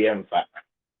 And the fact.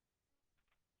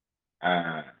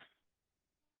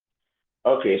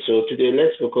 Okay, so today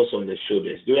let's focus on the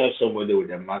shoulders. Do you have somebody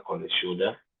with a mark on the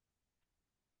shoulder?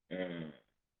 The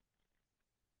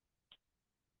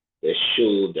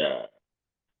shoulder.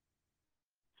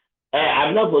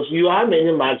 I'm not supposed to. You how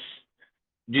many marks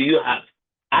do you have?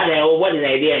 I don't know what is the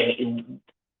idea.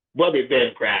 Body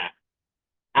pain cry.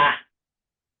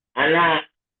 And now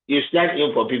you stand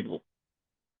in for people.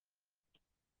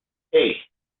 Hey.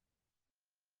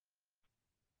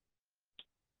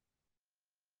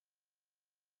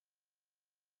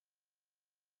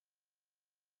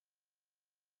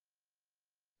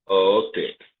 Okay.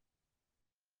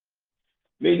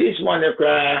 Me this one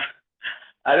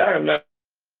I don't remember,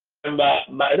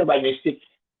 but by mistake,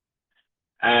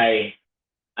 I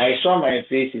I saw my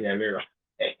face in the mirror.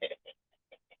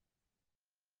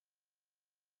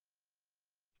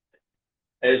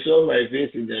 I saw my face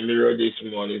in the mirror this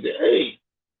morning. Say, hey,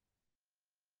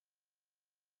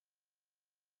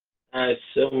 I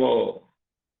saw more.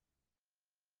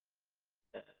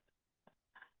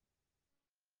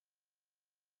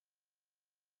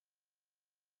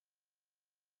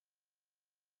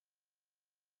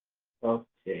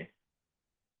 Okay.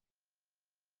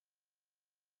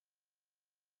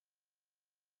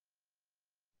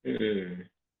 Hmm.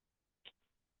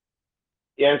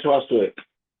 Yeah, it was to it.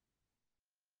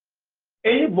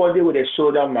 Anybody with a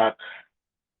shoulder mark,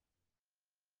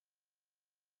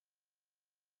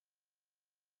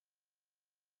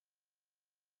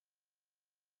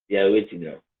 yeah, waiting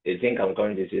now. They think I'm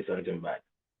coming to say something bad.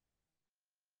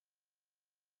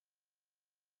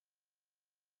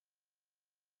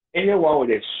 Anyone with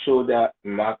a shoulder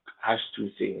mark has two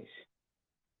things.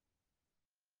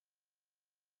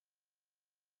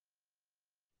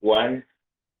 One,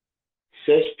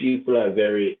 such people are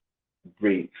very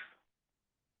brave.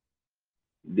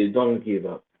 They don't give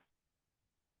up.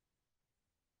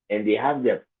 And they have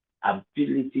the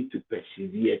ability to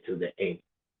persevere to the end.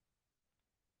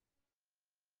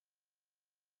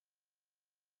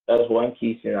 That's one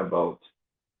key thing about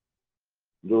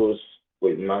those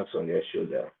with marks on their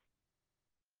shoulder.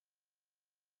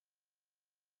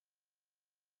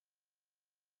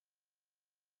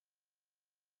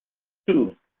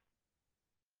 Two,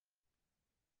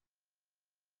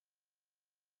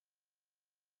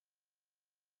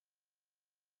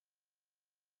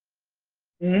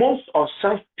 most of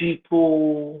such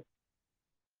people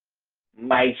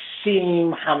might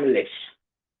seem harmless,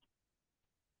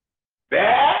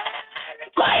 very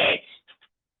quiet,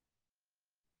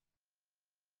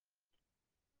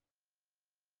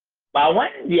 but when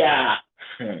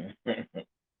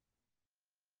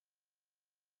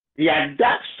their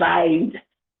dark side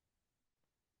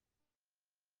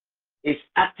is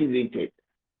activated,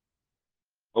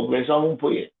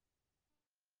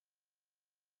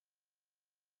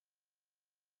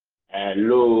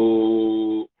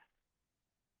 hello,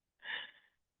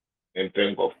 in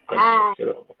terms of Hi.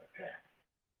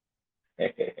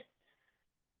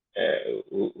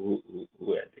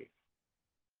 who are they?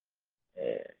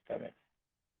 Come in.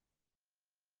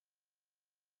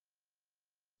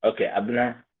 Okay,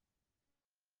 Abna,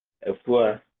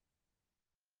 Efua,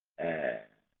 uh,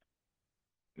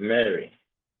 Mary.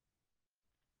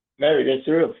 Mary, the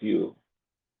three of you,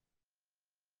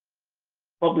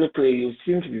 publicly, you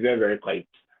seem to be very, very quiet.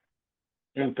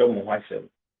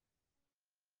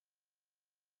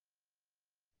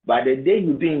 But the day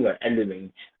you be in your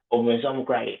element, or when some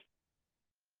cry,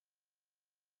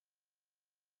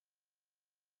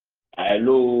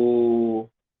 hello,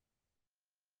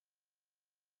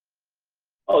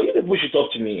 oh, you people should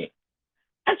talk to me.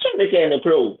 I can't make it in a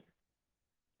pro.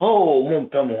 Oh, mum,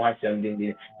 come on,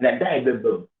 something. Now, die,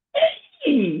 baby.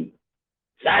 Hey,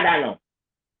 Sadano.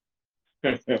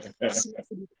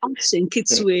 Action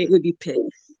kids way will be paid.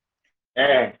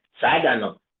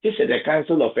 Sadano. This is the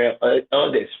council of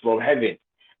elders from heaven.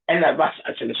 And I was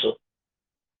actually so.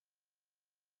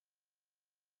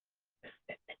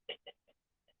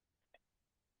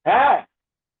 Ah,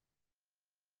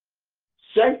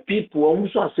 some people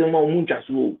almost are saying,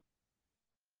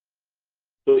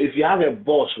 so if you have a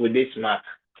boss with this mark,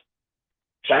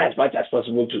 try as much as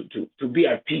possible to be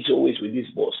at peace always with this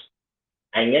boss.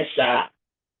 And yes, sir,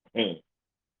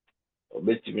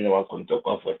 obetumi na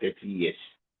wakɔntɔkwa for 30 years.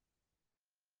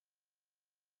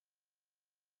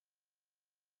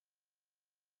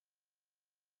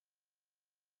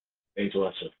 Into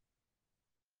us.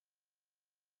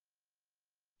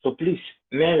 So please,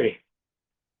 Mary,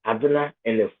 Abuna,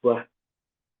 and Efua,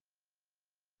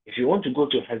 if you want to go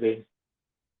to heaven,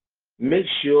 make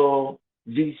sure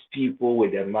these people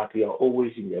with their mark are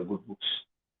always in their good books.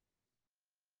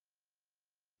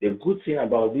 The good thing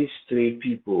about these three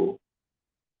people,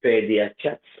 per their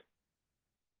chats,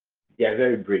 they are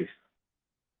very brave.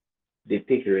 They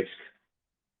take risk.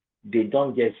 They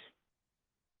don't just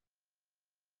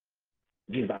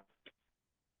give up.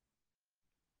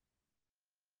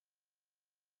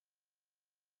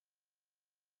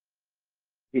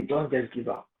 They don't just give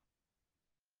up.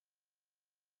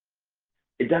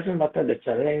 It doesn't matter the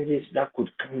challenges that could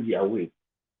come their way.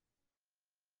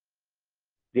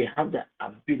 They have the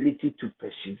ability to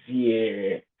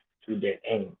persevere to the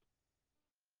end.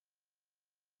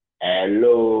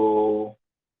 Hello.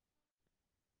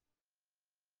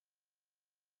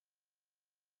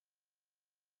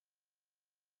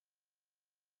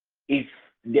 If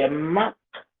the mark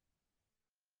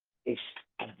is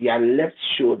at their left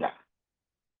shoulder,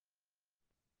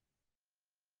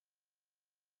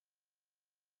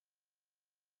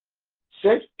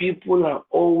 such people are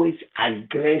always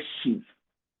aggressive.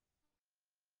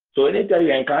 So anytime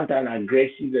you encounter an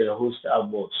aggressive and hostile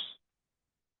boss,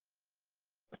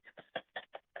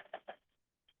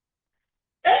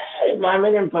 hey, my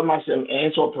man information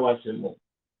and so to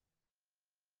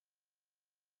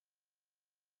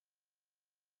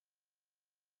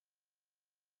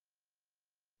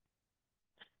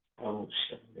oh,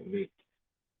 shit.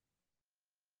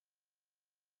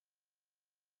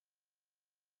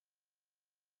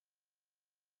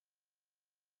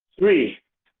 3,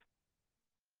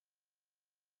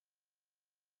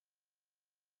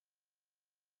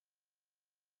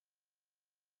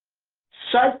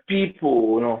 such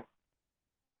people,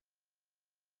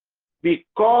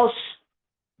 because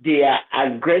they are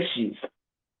aggressive,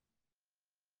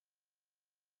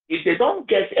 if they don't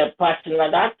get a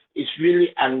partner that is really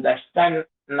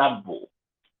understandable,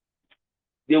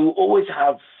 there will always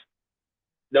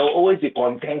be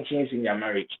contentions in their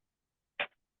marriage.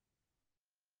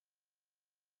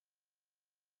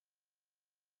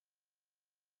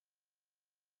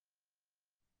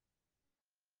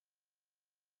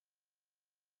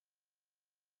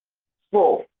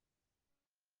 Four,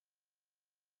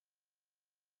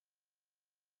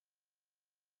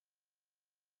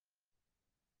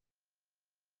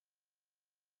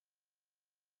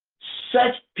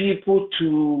 such people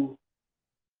to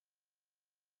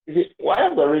one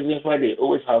of the reasons why they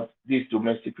always have these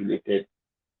domestic related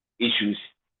issues,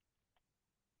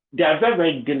 they are very,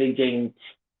 very diligent.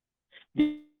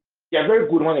 They are very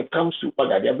good when it comes to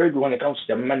order. They are very good when it comes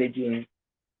to managing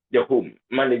the home,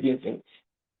 managing things.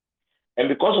 And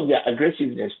because of their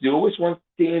aggressiveness, they always want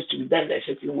things to be done a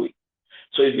certain way.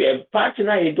 So if you're a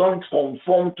partner, you don't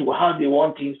conform to how they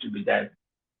want things to be done.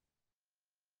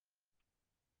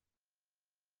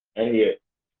 And yeah,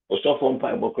 also from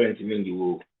Bible currently mean the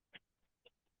will.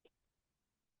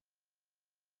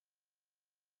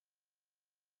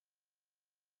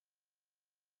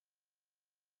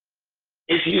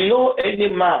 If you know any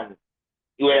man,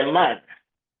 you are a man,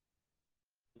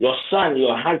 your son,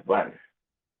 your husband,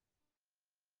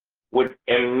 with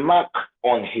a mark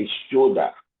on his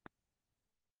shoulder,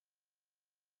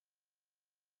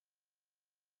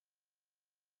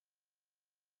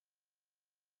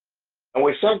 and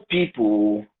with some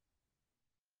people,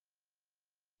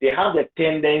 they have the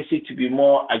tendency to be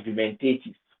more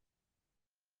argumentative.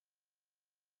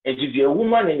 And if you're a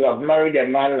woman and you have married a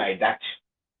man like that,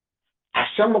 as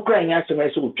some crying out to me,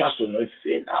 so trust no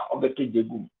if now of the kid they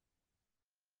go.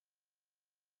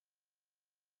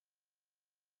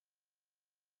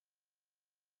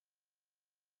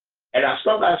 And as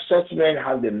long as such men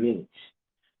have the means,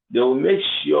 they will make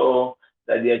sure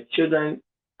that their children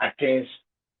attend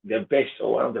the best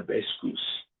or one of the best schools.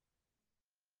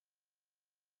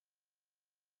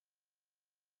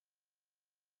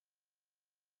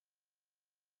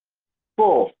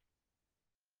 Four,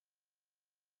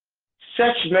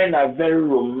 such men are very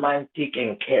romantic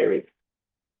and caring.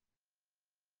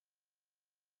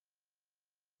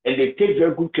 And they take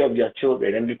very good care of their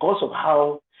children. And because of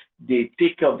how they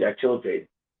take care of their children,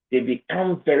 they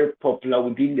become very popular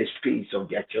within the space of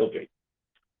their children.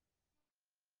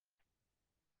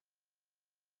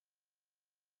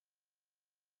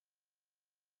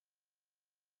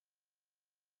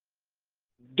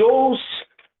 Those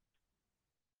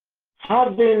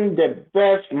having the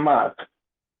birthmark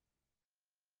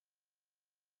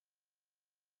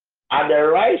at the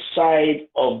right side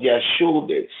of their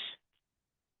shoulders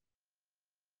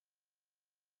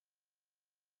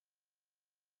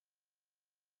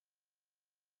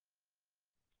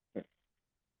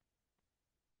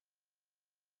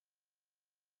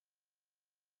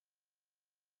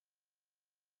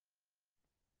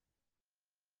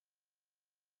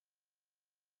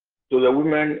to the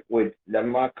women with the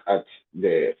mark at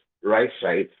the right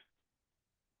side,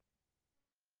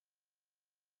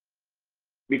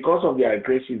 because of their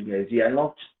aggressiveness, they are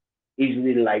not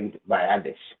easily liked by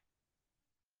others.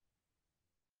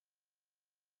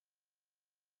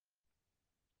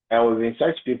 And within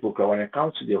such people, when it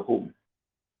comes to the home,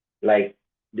 like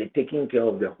the taking care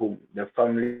of the home, the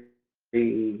family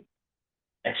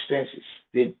expenses,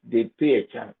 they pay a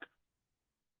chunk.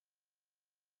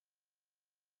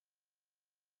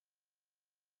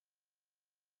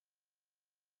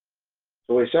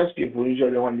 So with such people,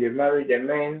 usually when they marry, the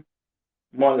men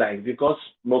more like because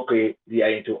okay, they are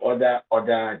into order,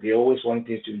 they always want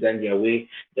things to be done their way.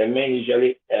 The men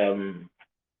usually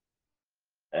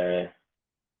uh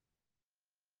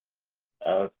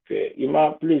okay.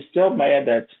 Ima, please tell Maya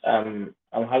that I'm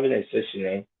having a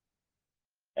session.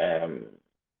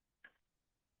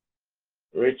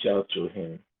 Reach out to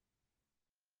him.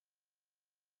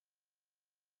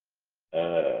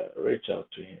 Reach out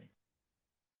to him.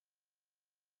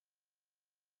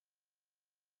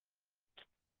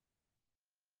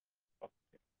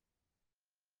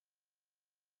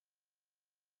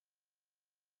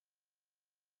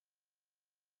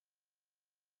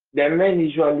 The men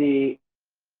usually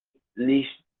list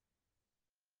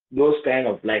those kind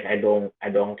of like I don't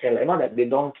care. Like not that they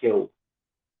don't kill.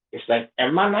 It's like a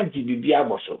man at GBB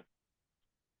Aboso.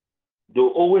 They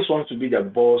always want to be the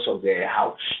boss of their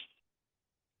house.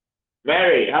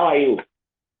 Mary, how are you?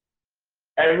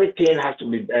 Everything has to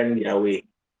be done their way.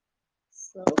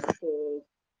 So for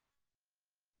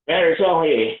Mary, so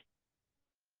here.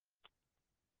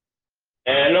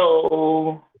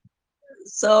 Hello.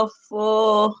 so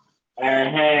for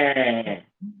Uh-huh.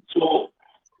 So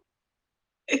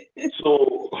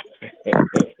so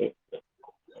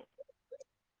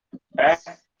eh,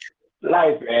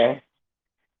 life, eh?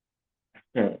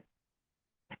 Hmm,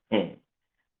 hmm.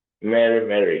 Mary,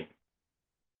 Mary.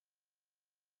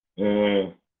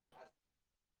 Mm,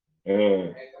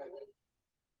 mm,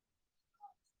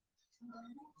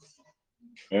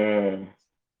 mm.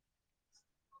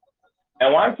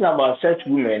 And one thing about such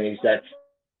women is that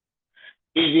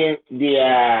even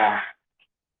their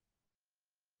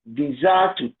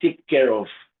desire to take care of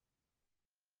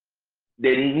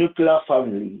the nuclear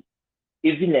family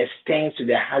even extends to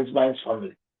the husband's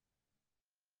family.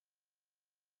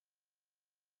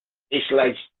 It's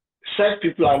like such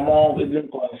people are more even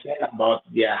concerned about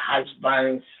their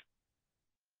husband's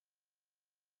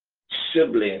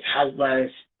siblings,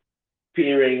 husband's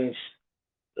parents'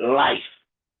 life,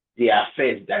 their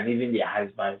affairs than even their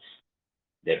husbands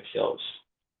themselves.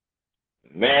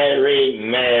 Mary,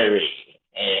 Mary.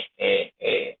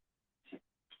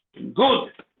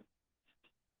 Good.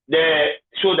 The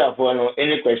shoulder for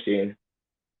any question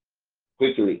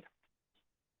quickly.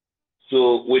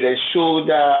 So with the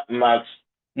shoulder marks,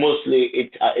 mostly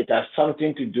it has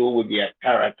something to do with their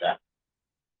character.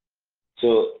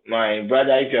 So my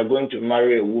brother, if you are going to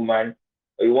marry a woman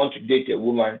or you want to date a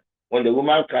woman, when the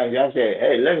woman comes, you say,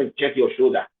 "Hey, let me check your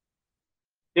shoulder.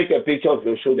 Take a picture of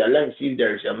your shoulder. Let me see if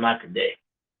there is a mark there."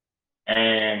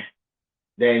 And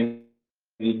then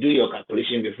you do your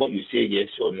calculation before you say yes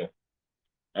or no.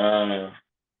 Uh,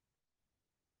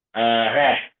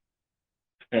 uh,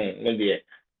 no dear.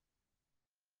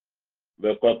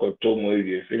 Bɛkɔ akɔtɔ mu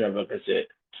awie fi na bɛka sɛ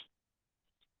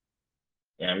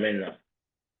nyame na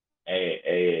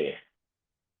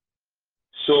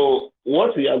so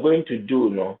what we are going to do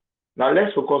now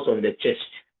let's focus on the chest.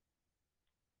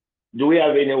 Do we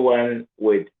have anyone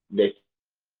with the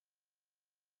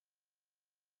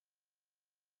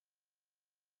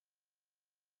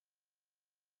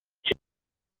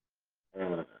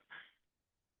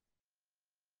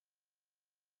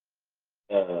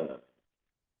uh,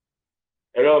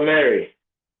 hello Mary?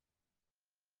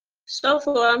 so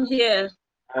for I'm here.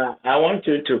 I want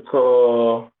you to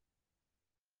call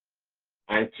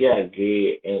Auntie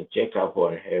Agri and check up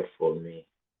on her for me.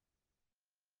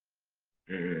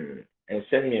 And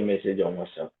send me a message on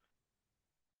WhatsApp.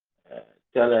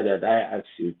 Tell her that I asked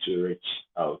you to reach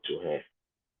out to her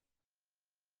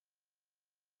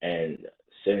and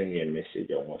send me a message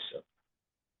on WhatsApp.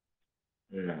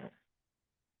 No.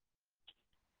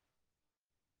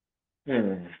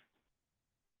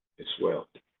 As well.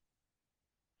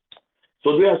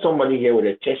 So do we have somebody here with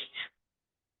a chest,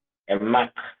 a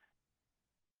mark,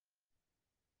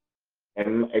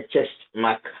 a chest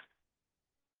mark?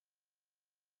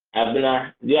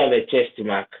 Abner, do you have a chest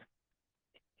mark?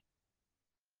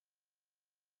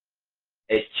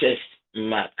 A chest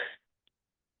mark.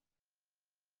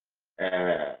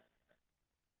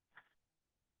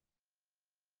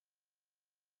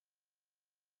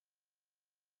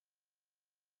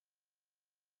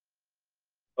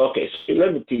 Okay, so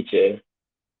let me teach you.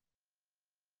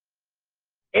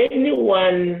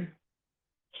 Anyone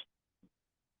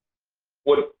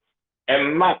with a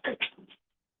mark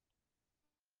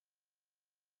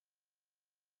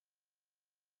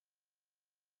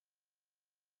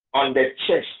on the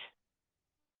chest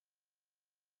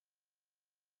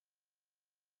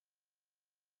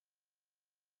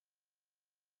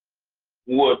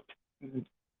would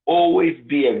always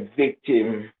be a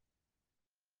victim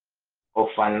of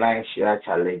financial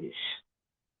challenges.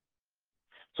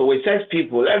 So with such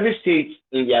people, every stage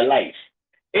in their life,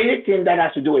 anything that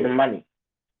has to do with money,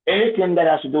 anything that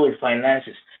has to do with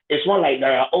finances, it's more like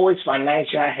there are always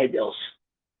financial hurdles.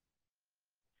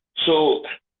 So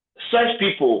such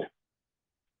people,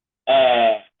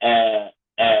 uh, uh,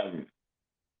 um,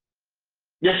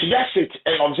 they should just sit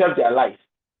and observe their life.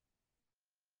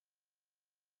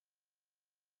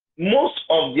 Most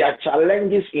of their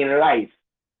challenges in life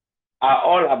are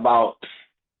all about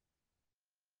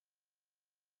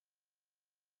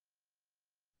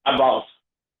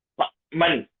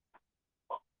money.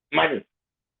 Money.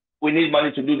 We need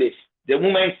money to do this. The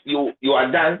moment you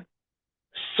are done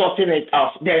sorting it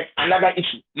out, there's another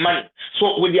issue, money.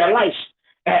 So with their lives,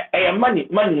 money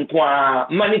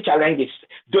challenges.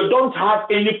 They don't have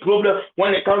any problem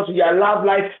when it comes to their love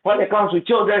life, when it comes to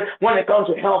children, when it comes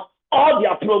to health. All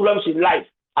their problems in life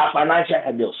are financial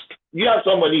hurdles. You have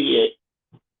somebody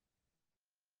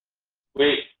here.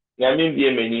 Where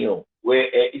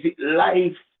is it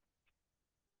life?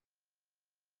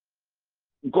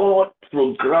 God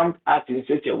programmed us in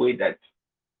such a way that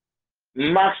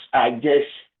marks are just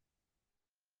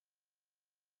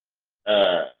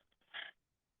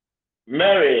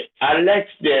Mary, I let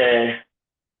the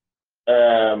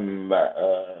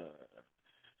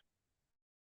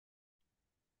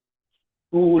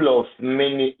School of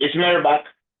Mini. Is Mary back?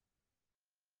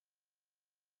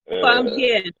 I'm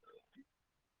here.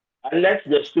 I left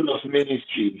the School of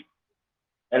Ministry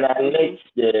and I left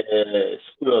the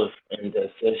School of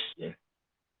Intercession.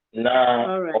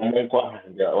 Now,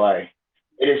 why?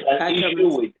 It is an issue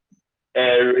with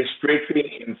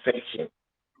respiratory infection.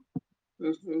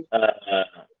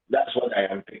 That's what I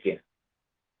am picking.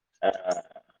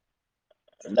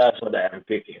 That's what I am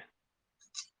picking.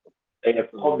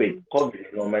 COVID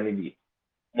normally.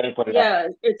 Yeah,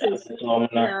 it is.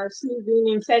 Yeah, she's been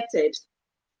infected.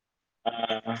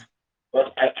 But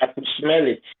I could smell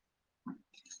it.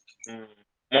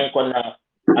 I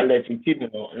let it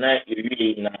na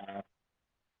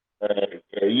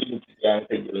unity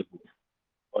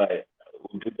why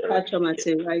we'll do the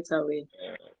right away.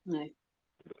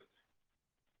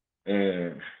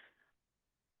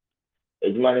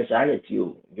 Edwuma ne saa na ti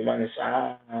o. Edwuma ne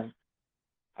saa.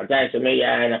 Sometimes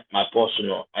my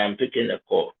personal. I am picking a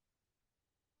call.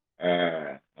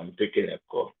 I'm picking a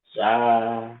call.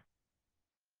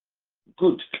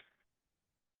 Good.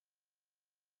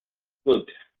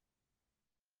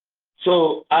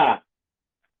 So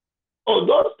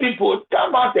those people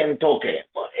come out and talk.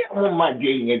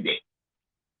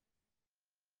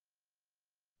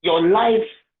 Your life,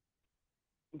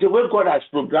 the way God has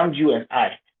programmed you and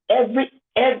I, every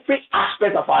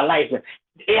aspect of our life,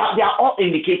 they are all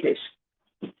indicators.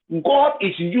 God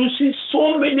is using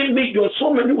so many mediums,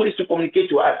 so many ways to communicate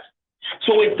to us.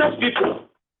 So with such people,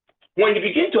 when you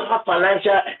begin to have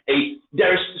financial,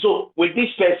 with this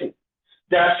person,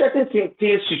 there are certain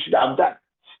things you should have done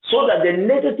so that the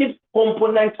negative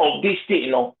component of this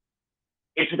thing,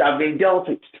 it should have been dealt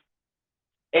with.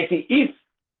 And if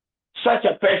such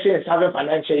a person is having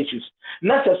financial issues,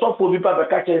 not a soft for people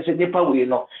catch and say, Nipa, we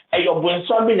know, and you're going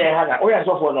something and hang or as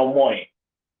for no more.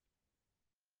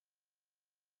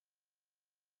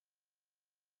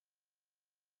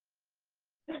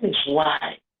 That is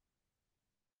why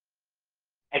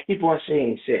I keep on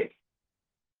saying,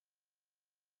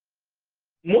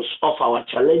 most of our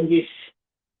challenges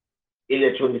in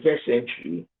the 21st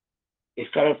century is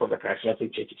coming from the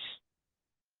charismatic churches.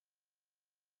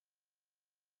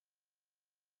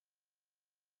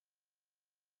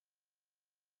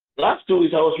 Last 2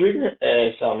 weeks, I was reading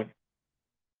some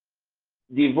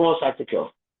divorce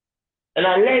article, and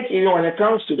I learned, when it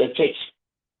comes to the church,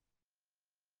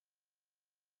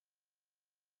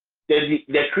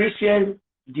 the Christian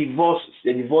divorces,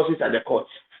 the divorces at the courts,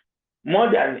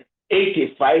 more than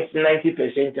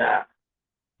 85-90% are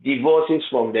divorces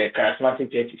from the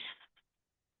charismatic churches.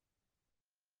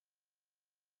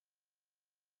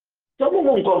 Some of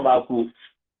them come back who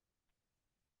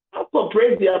after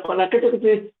praise the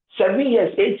Apanakete 7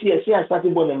 years, 8 years, he has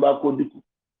started born in Bakoduku.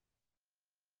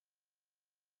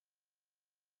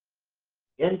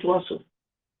 And also.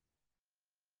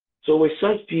 So with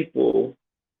such people,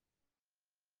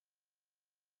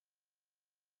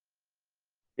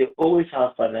 they always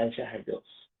have financial hurdles.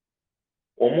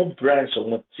 Or more brands or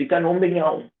more.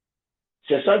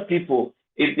 So some people,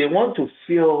 if they want to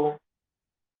fill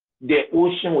the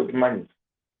ocean with money,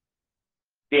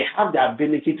 they have the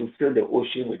ability to fill the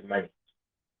ocean with money.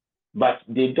 But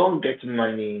they don't get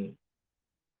money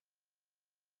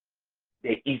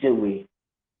the easy way.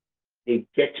 They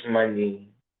get money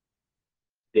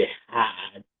the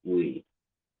hard way.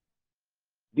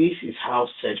 This is how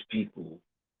such people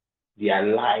their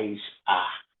lives are.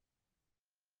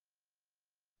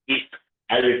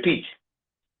 I repeat,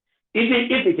 even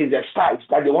if it is the skies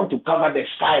that they want to cover the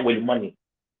sky with money,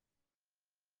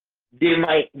 they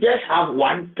might just have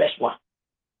one plus one.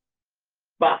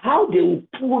 But how they will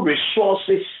pull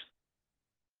resources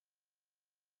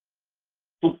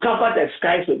to cover the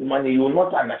skies with money, you will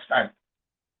not understand.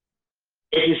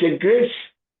 It is a grace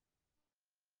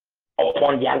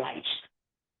upon their lives.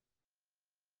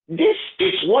 This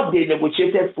is what they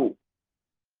negotiated for.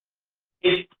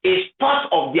 It is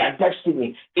part of their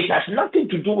destiny. It has nothing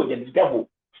to do with the devil.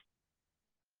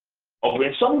 Or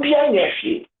when somebody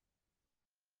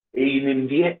in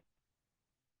India,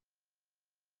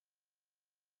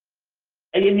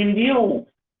 and in India,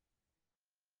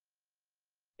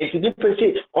 if you didn't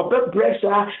say, or breast,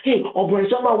 hey, or when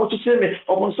someone wants to say me,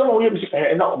 or when someone will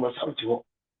say, not almost something,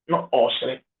 not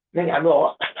awesome. Then I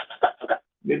know,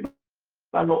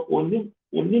 I know only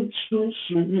soon.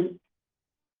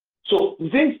 So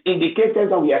these indicators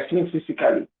that we are seeing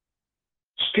physically,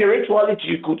 spirituality,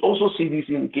 you could also see these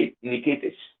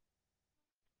indicators.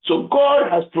 So God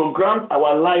has programmed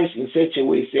our lives in such a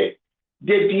way, say,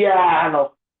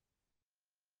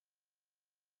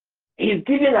 He's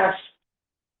giving us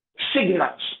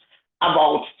signals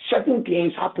about certain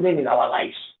things happening in our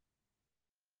lives.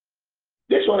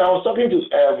 This one I was talking to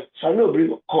Samuel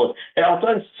Brigo called, and I was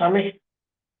telling Samuel,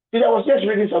 I was just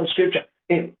reading some scripture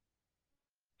and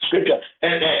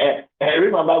I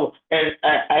read my Bible, and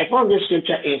I found this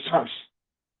scripture in Psalms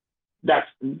that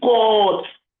God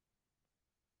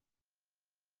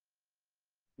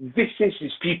visits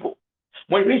his people.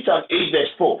 When we read Psalm 8 verse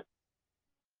 4,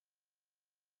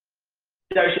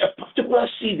 there is a particular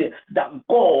season that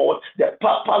God, the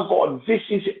Papa God,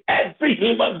 visits every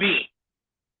human being.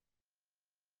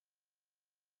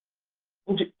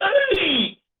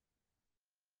 Hey!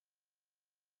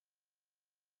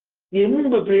 You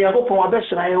remember Brian from our best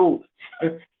Israel.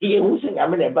 He was in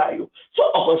Amen. So,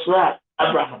 of course,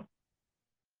 Abraham.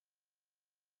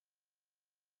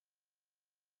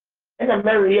 And I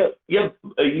marry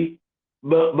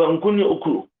Bankuni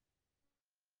Okuru.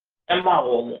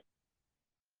 Emma.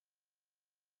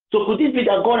 So could it be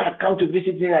that God had come to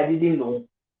visit me and I didn't know?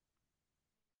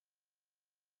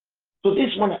 So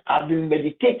this morning I've been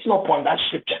meditating upon that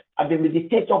scripture.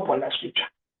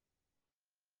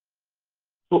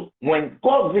 So when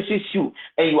God visits you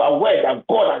and you are aware that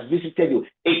God has visited you,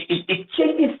 it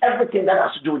changes everything that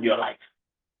has to do with your life.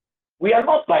 We are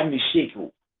not by mistake.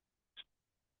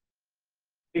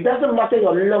 It doesn't matter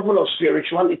your level of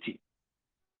spirituality.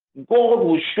 God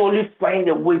will surely find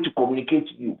a way to communicate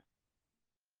to you.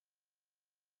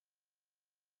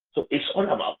 So it's all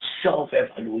about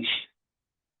self-evaluation.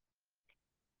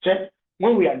 So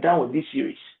when we are done with this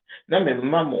series, now my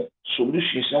mama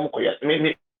solutions, my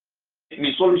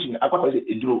solution, I got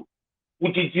a draw.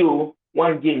 Which is you,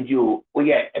 one game you, oh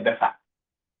yeah, a better.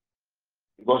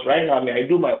 Because right now, I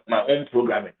do my own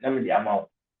programming. Let me the amount.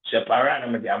 Separate,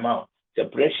 let me the amount.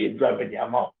 Separation, drive the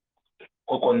amount.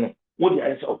 Kokono, what the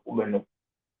answer of Ubeno?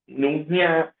 No,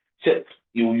 here,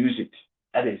 you will use it.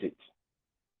 That is it.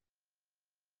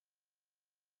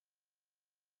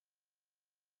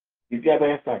 If you have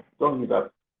any fun, don't give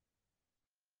up.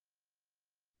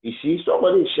 You see,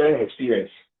 somebody is sharing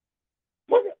experience.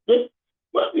 So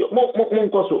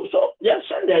they are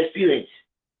sharing their experience.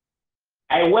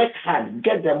 I work hard,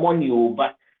 get the money,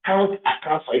 but I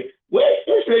can't for it. Where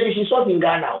this lady, she's not in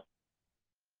Ghana now.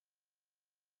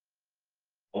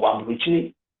 Oh, I'm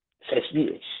reaching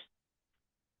experience.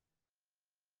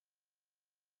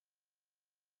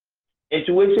 And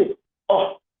to wait, say,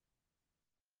 oh,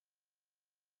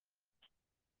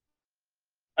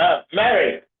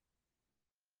 Mary.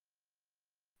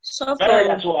 So Mary,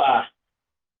 that's why.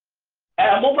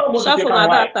 Mobile so for my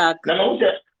backpack.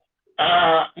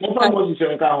 Mobile Moses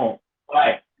in Kahon.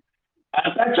 Why? I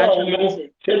can't tell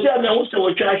you. Say, I mean, what's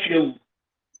the trash you?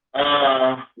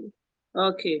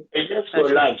 Okay. He just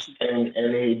collapsed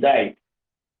and he died.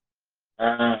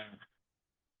 But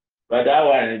that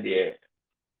one there.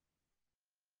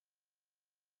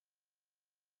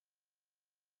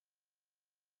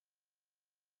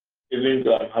 Even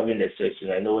though I'm having a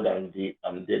session, I know what I'm doing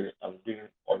on these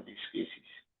cases.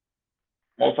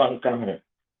 More fun come home.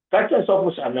 Catches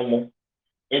office and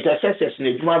intercessors in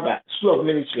the Jumaba, School of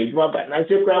Ministry, Jumaba, and I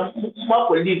say, Mark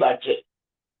will leave at it.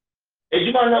 A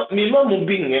Jumana, me mum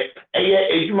being a year,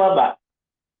 a Jumaba.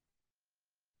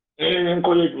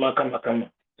 College Makama.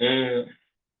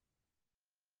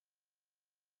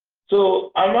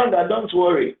 So, Amanda, don't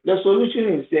worry. The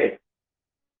solution is there.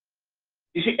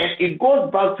 You see, and it goes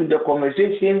back to the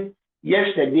conversation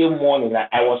yesterday morning that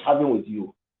I was having with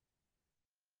you.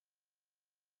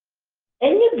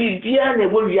 Any BBA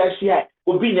and what we are here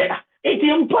will be there. It is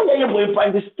important we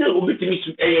find the still will be to me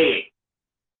to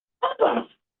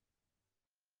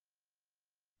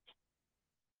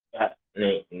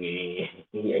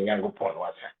Nyankopɔn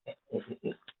wasa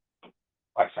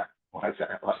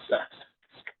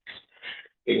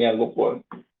Nyankopɔn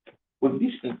with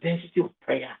this intensity of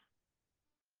prayer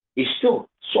is still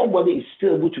somebody is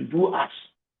still able to do us.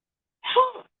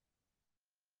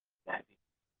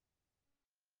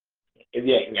 If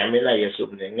you nyame na yeso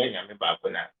na nyame ba ko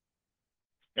na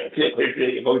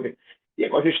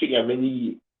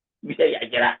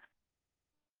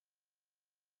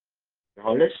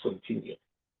now let's continue.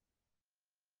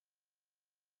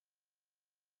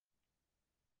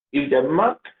 If the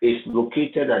mark is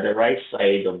located at the right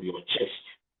side of your chest,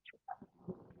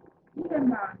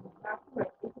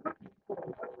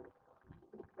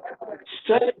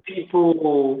 certain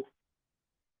people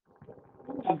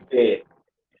have the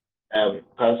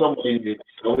can somebody be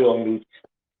slowly on mute?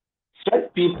 Certain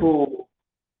people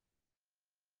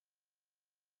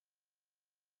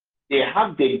they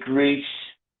have the grace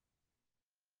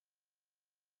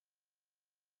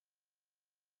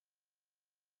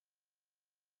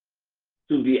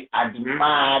to be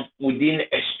admired within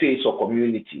a space or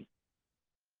community.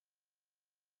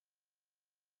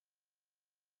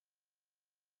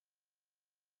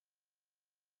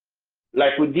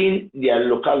 Like within their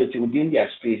locality, within their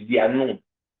space, they are known.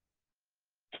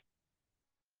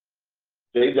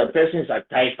 So if the person is a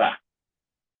Taifa,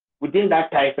 within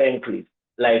that Taifa enclave,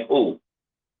 like, oh,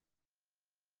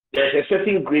 there's a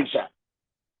certain grace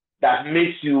that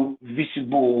makes you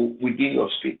visible within your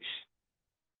space.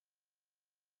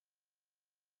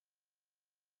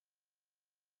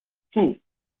 Two,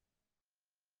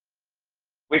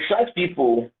 with such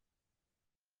people,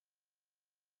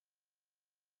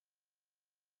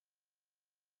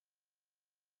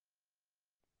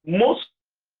 more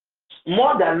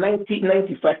than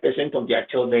 95% of their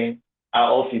children are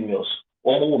all females.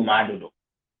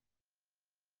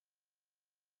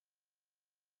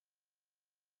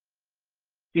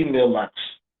 Female marks.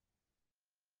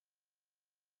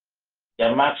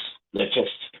 They marks the chest.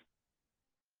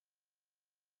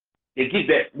 They give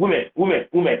the women,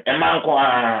 a man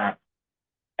kwa.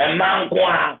 And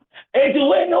the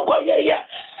way no go yeah.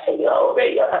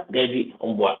 Baby,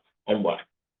 omboa.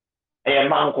 A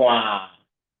man kwa.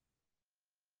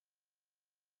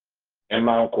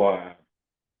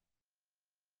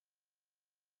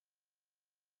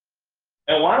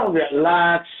 And one of the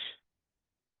last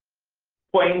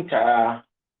pointer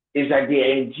is that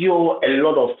they endure a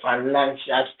lot of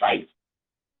financial strife.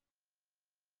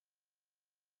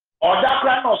 Or that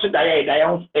plan also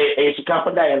a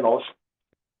scamper die also.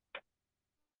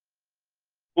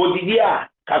 Odidia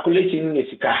calculating the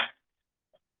sika.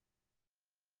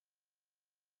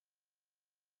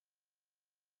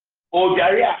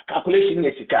 Odaria calculation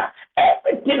the sika.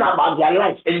 Everything about their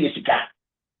life in the sika.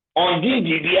 On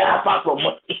DDBA apart from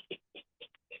money.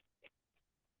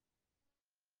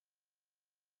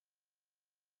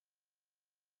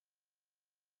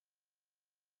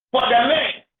 For the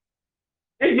men,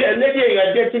 if you're a lady,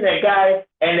 you're dating a guy,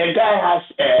 and the guy has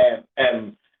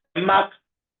a mark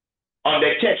on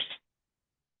the chest.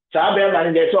 So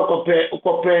man, they talk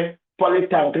compare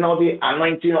polytank now the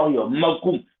anointing on your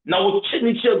makum. Now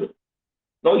chill.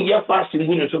 No year fasting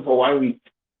for 1 week.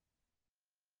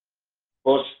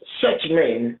 Because such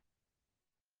men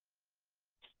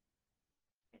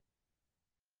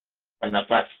and a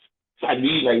fast. So I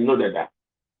believe I know that.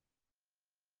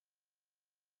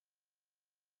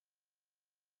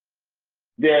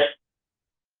 The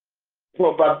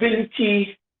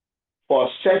probability for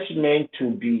such men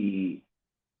to be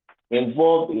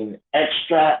involved in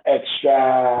extra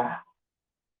affairs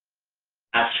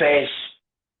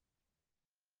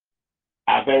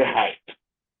are very high.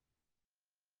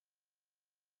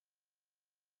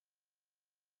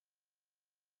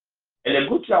 And the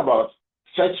good thing about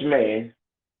such men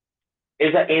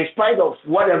is that in spite of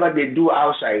whatever they do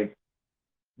outside,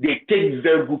 they take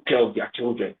very good care of their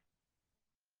children.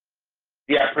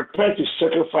 They are prepared to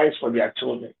sacrifice for their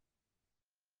children.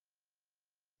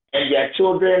 And their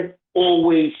children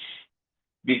always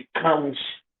becomes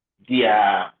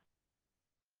their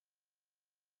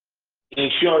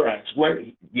insurance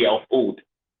when they are old.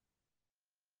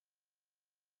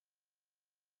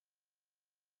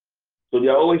 So they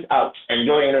are always out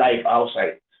enjoying life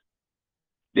outside.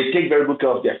 They take very good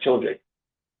care of their children.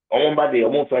 It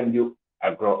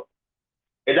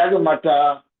doesn't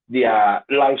matter their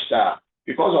lifestyle.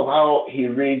 Because of how he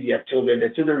raised their children, the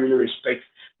children really respect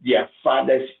their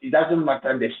fathers. It doesn't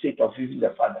matter the state of even the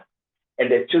father. and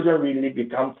the children really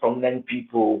become prominent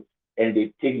people, and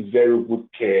they take very good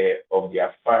care of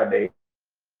their father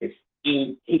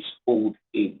in his old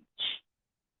age.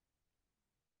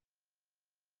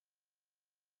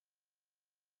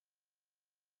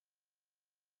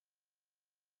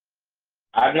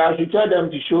 And now you tell them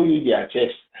to show you their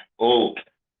chest. Oh,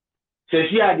 so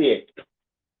see there.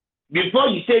 Before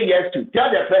you say yes to, tell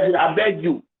the person, I beg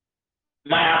you,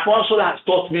 my apostle has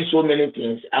taught me so many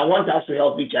things. I want us to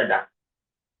help each other.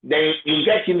 Then you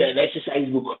get him an exercise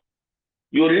book.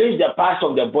 You list the parts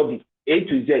of the body, A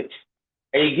to Z,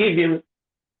 and you give him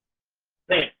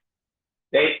things.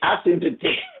 Then ask him to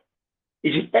take.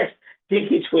 If you just take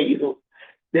it for you,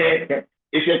 then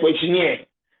if you're questionnaire,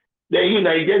 then you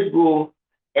just go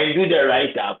and do the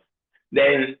write up.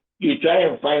 Then you try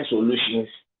and find solutions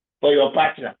for your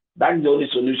partner. That's the only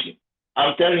solution.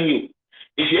 I'm telling you,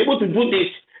 if you're able to do this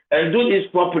and do this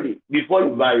properly before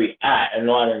you marry, I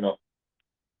know.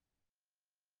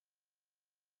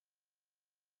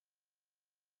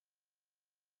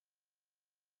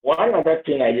 One other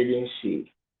thing I didn't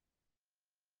see.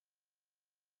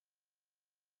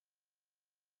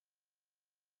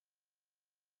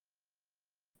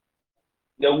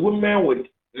 The women with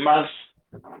marks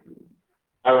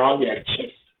around their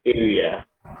chest area,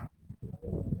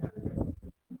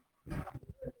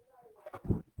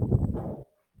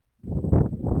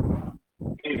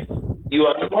 if you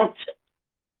are not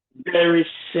very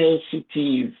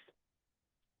sensitive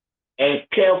and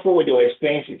careful with your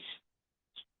expenses,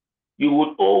 you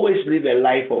would always live a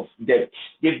life of debt.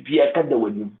 You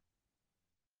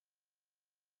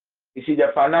see,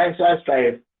 the financial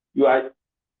strife, you are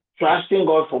trusting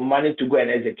God for money to go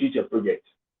and execute your project.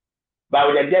 But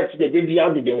with the debt, they be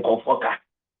out the comfort.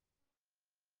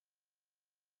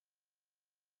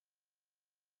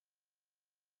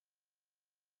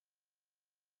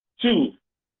 Two,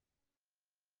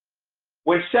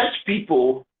 with such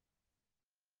people,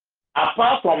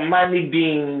 apart from money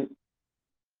being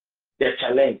the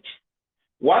challenge,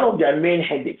 one of their main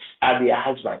headaches are their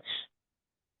husbands.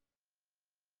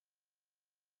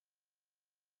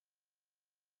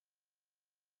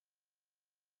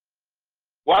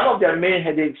 One of their main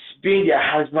headaches being their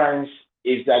husbands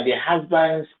is that their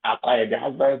husbands are quiet. The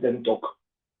husbands don't talk.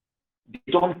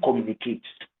 They don't communicate.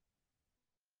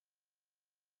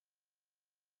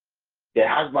 Their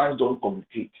husbands don't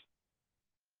communicate.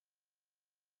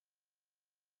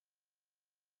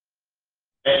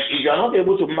 And if you are not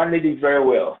able to manage it very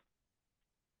well,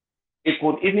 it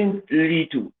could even lead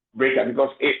to breakup,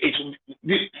 because it would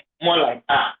be more like,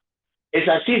 it's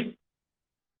as if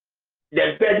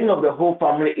the burden of the whole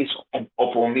family is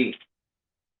upon me.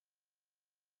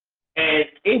 And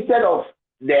instead of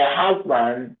the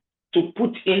husband to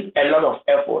put in a lot of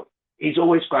effort, he's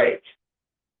always quiet.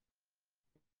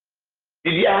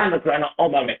 So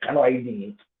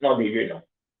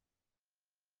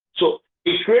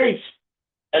it creates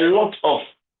a lot of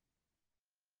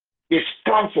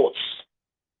discomforts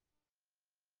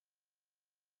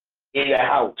in the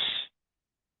house.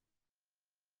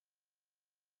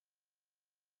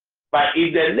 But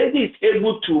if the lady is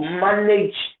able to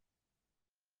manage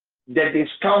the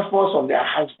discomforts of their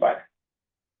husband,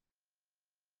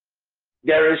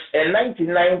 there is a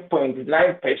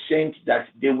 99.9% that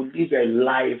they will live a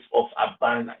life of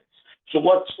abundance. So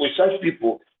what with such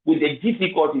people, with the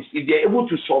difficulties, if they're able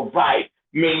to survive,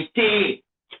 maintain,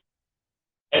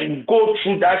 and go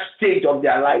through that stage of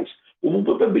their lives,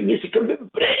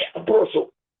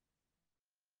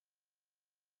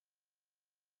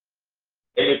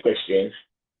 any questions?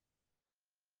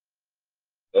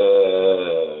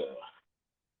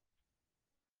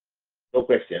 No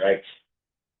question, right?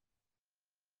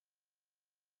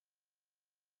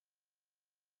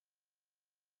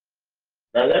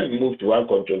 Now let me move to one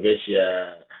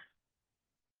controversial.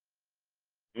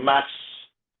 Marks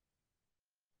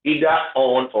either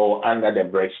on or under the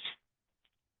breast.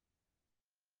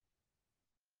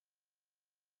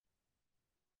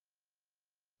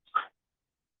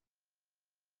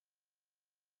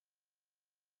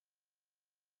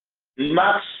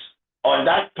 Marks on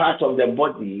that part of the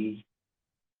body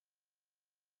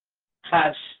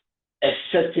has a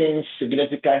certain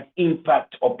significant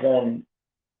impact upon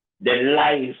the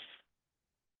life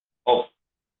of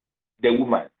the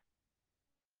woman.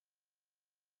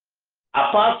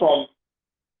 Apart from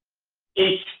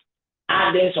it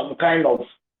adding some kind of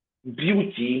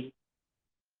beauty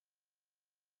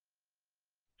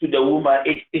to the woman,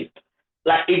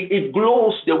 it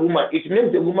glows the woman. It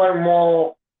makes the woman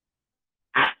more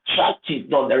attractive.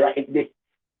 Not the right.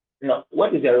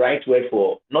 What is the right word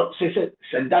for? Not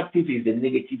seductive is the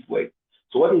negative word.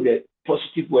 So what is the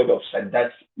positive word of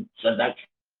seduction?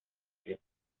 Is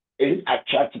it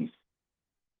attractive?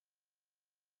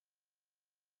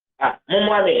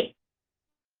 Mommy,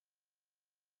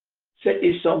 say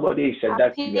if somebody is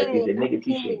seductive, is a negative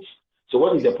sense. So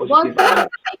what is the positive about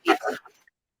it?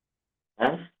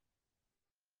 Huh?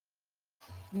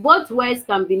 Both words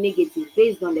can be negative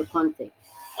based on the context.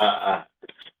 Okay.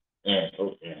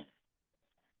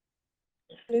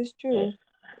 It's true.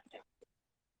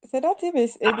 Sedative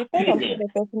is it depends on how the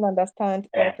person understands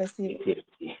or perceives.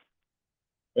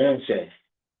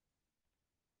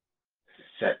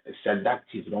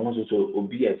 Seductive, and also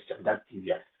be a seductive,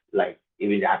 like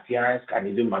even the appearance can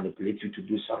even manipulate you to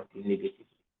do something negative.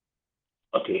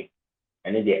 Okay,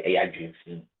 and then the AI dream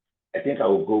thing. I think I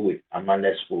will go with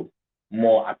Amanda's school.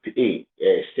 More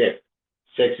step,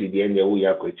 sexy the end we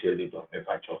are going to live of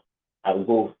I'll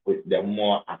go with the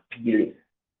more appealing.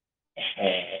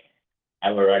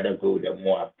 I would rather go with the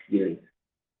more appealing.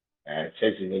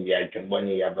 Sexy in the I can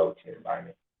money about it,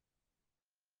 man.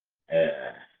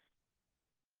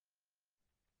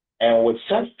 And with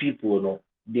such people, you know,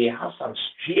 they have some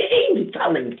strange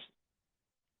talent.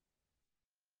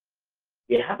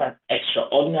 They have an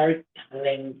extraordinary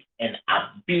talent and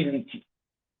ability.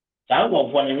 Some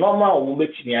of one normal woman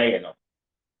you know.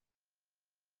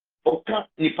 Oka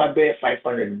nipa be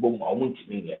 500 bom a woman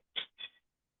timi ye.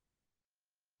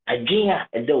 Again,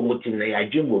 a de woman timi na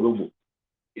agin morobo.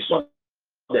 It's not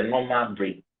the normal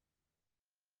brain.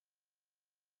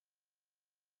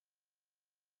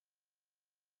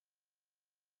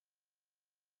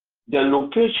 The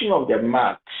location of the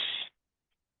marks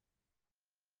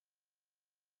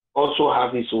also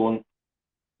have its own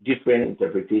different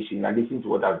interpretation. And listen to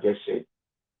what I've just said.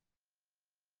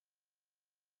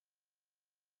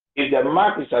 If the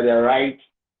mark is at the right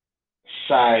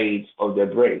side of the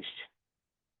breast,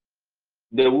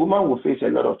 the woman will face a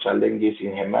lot of challenges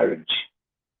in her marriage.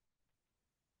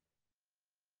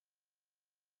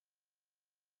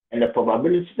 And the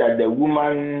probability that the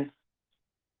woman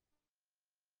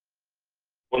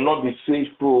will not be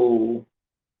faithful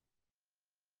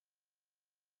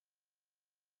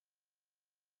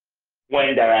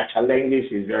when there are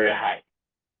challenges is very high.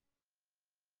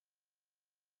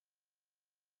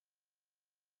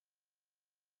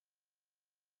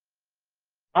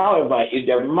 However, if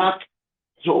the mark,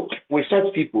 so with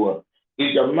such people,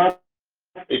 if the mark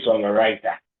is on the right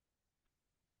side,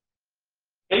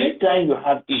 anytime you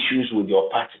have issues with your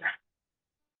partner,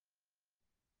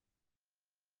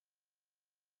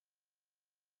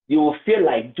 you will feel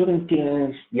like doing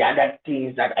things, the other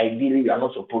things that ideally you are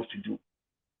not supposed to do.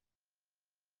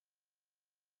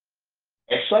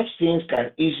 And such things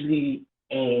can easily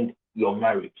end your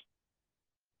marriage.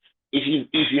 If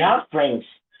you have friends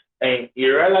and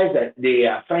you realize that they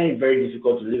are finding it very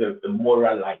difficult to live a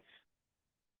moral life,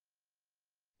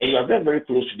 and you are very, very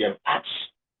close to them, ask.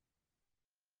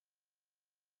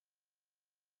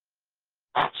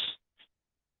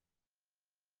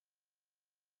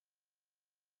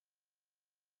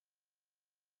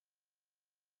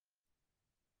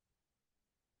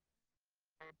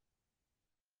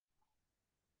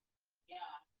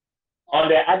 On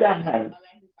the other hand,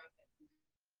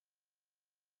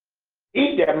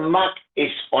 if the mark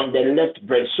is on the left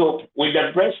breast, so with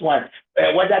the breast one,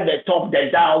 whether the top, the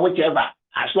down, whichever,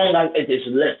 as long as it is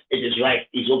left, it is right,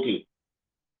 it's okay.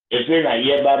 If you're not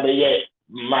here, baby, yeah,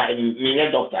 my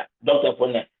doctor for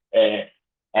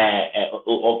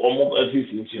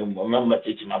everything, remember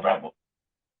teaching my bravo.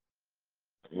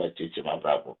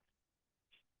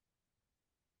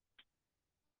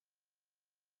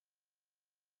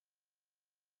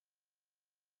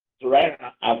 So right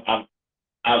now, I've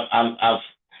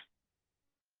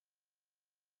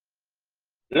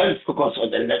let's focus on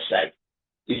the left side.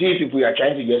 You see, people are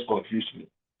trying to just confuse me.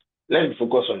 Let's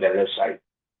focus on the left side.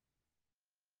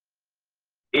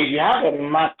 If you have a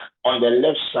mark on the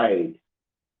left side,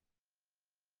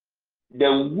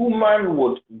 the woman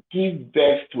would give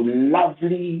birth to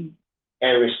lovely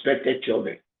and respected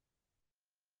children.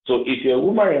 So if you're a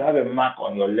woman, you have a mark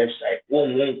on your left side,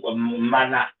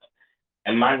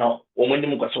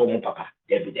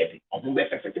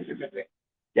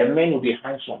 the men will be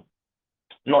handsome.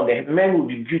 No, the men will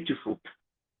be beautiful.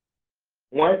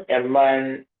 When a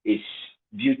man is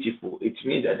beautiful, it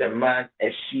means that the man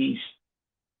sees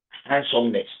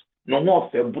handsomeness. No more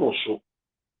febroso.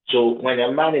 So when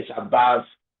a man is above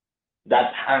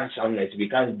that handsomeness, it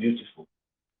becomes beautiful.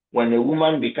 When a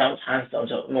woman becomes handsome,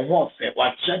 so no more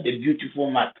watch the beautiful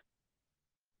mark.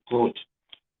 Good.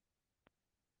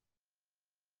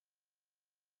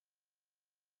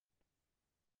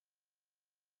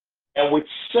 And with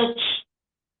such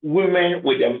women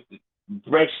with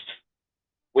breast,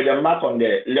 with a mark on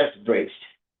the left breast,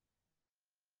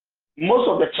 most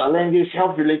of the challenges,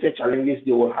 health-related challenges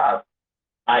they will have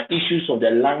are issues of the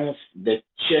lungs, the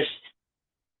chest,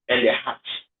 and the heart.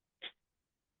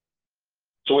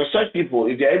 So with such people,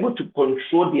 if they're able to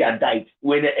control their diet,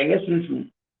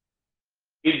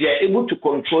 if they're able to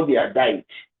control their diet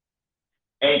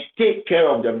and take care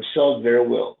of themselves very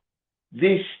well,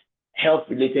 these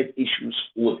health-related issues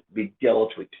would be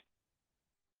dealt with.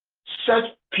 Such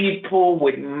people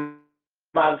with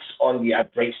marks on their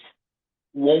breast,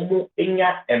 womu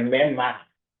enya emema,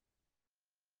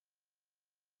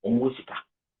 omusika,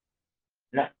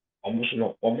 na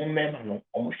omusuno, omumema no,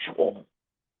 omushuo.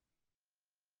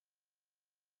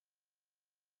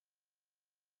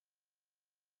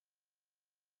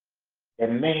 The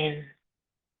men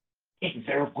take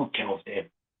very good care of them.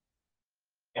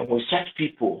 And with such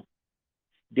people,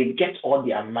 they get all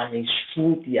their money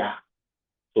through their,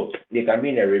 so they can be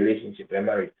in a relationship and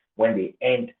married when they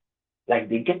end, like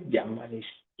they get their money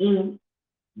in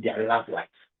their love life.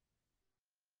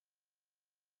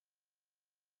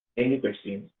 Any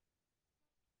questions?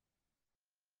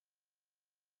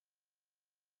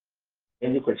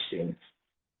 Any questions?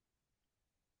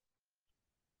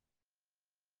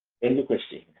 Any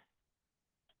questions?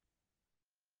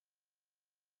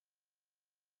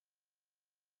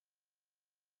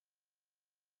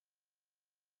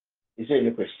 Is there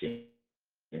any question?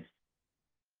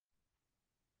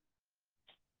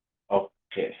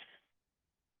 Okay.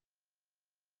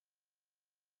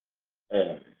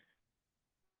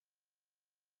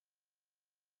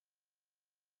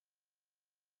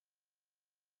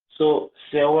 So,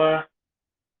 Sarah,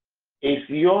 if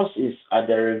yours is at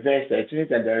the reverse, it means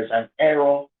that there is an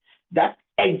error that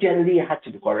urgently had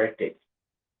to be corrected.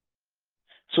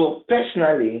 So,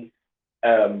 personally,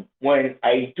 when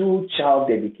I do child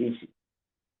dedication,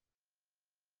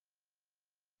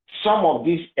 some of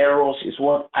these errors is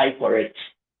what I correct.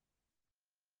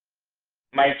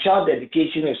 My child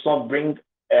dedication is not bring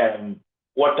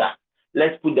water.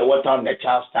 Let's put the water on the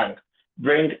child's tank.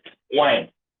 Bring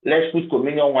wine. Let's put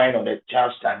communion wine on the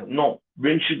child's tank. No,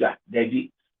 bring sugar,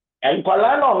 daddy. And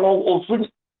kwalana no ofun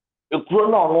ekuro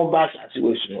na no ba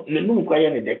situation. No kwaya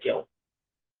ne dekel.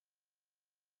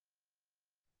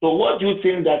 So what do you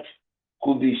think that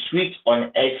could be sweet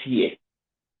on earth here?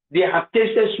 They have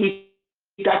tasted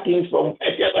sweeter things from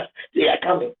wherever they are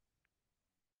coming.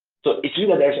 So it's true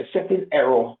that there's a certain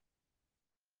error.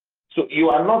 So you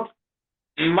are not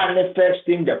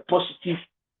manifesting the positive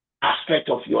aspect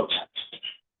of your child,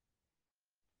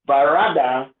 but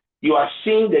rather you are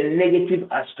seeing the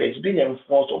negative aspects being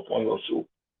enforced upon your soul.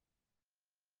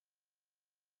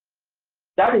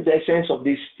 That is the essence of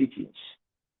these teachings.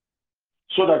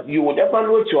 So that you would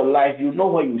evaluate your life, you know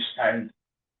where you stand.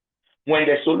 When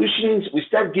the solutions, we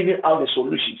start giving out the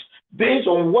solutions. Based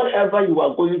on whatever you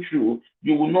are going through,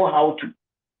 you will know how to.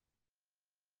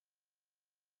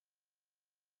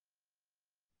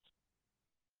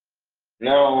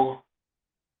 Now,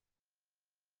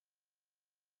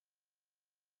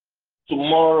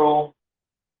 tomorrow,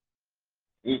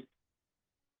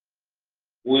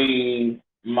 we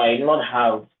might not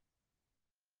have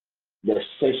the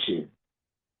session.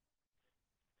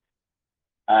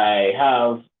 I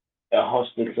have a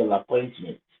hospital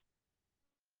appointment.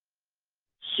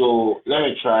 So let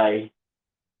me try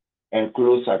and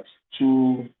close at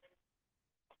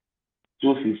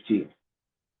 2:15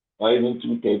 or even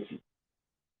 2:30.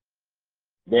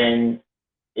 Then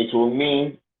it will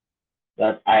mean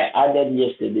that I added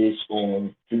yesterday's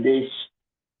own,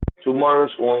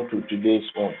 tomorrow's own to today's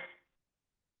own.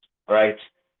 All right?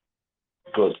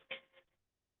 Good.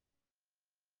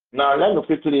 Now let me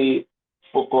quickly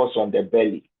focus on the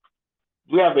belly.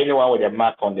 Do we have anyone with a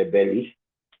mark on the belly?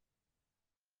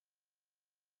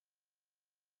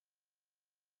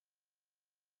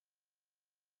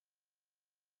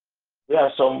 Do we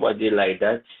have somebody like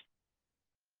that?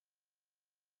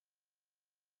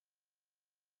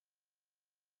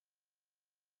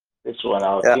 This one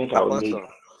I Yeah, think I'll need.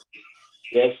 Apostle,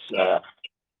 Yes.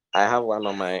 I have one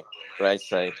on my right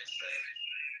side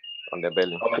on the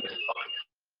belly. Okay.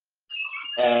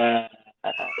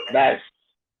 That's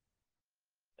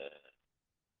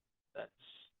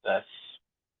I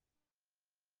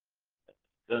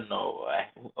don't know.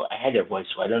 I had a voice,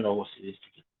 so I don't know what it is.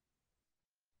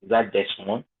 Is that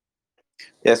Desmond?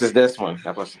 Yes, it's this one,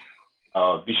 Apostle.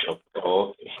 Bishop. Oh,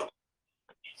 okay.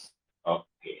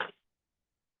 Okay.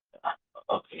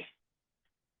 Okay.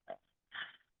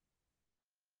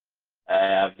 I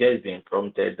have just been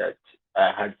prompted that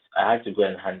I had to go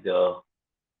and handle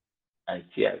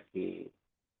Auntie Ake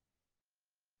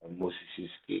and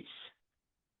Moses' case.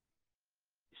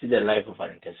 see the life of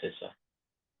an intercessor.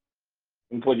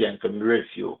 Important can be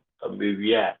review, can be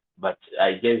rare, but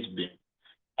I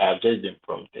have just been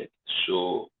prompted.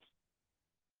 So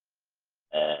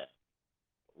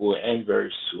we'll end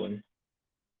very soon.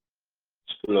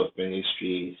 School of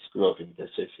Ministry, School of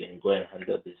Intercession, go and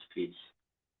handle this case.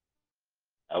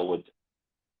 I would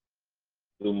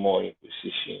do more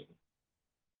inquisition.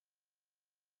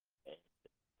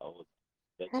 I would.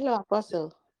 Hello,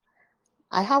 Apostle.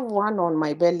 I have one on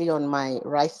my belly on my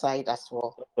right side as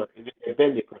well.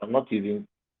 I'm not even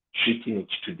treating it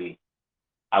today.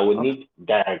 I will need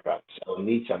diagrams. I will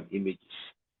need some images.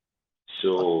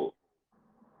 So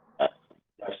there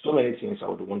are so many things I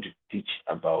would want to teach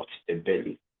about the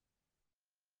belly.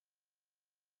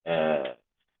 There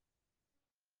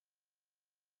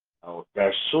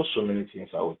are so many things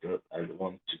I want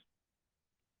to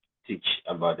teach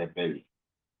about the belly.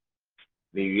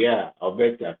 Maybe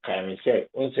Alberta can say,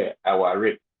 our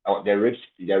rib, the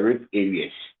rib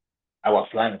areas, our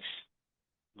flanks.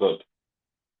 God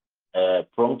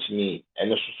prompt me,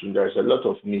 and also there's a lot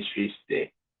of mysteries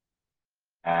there.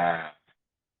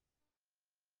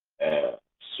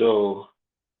 So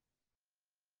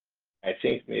I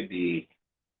think maybe,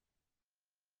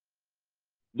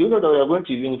 do you know that we are going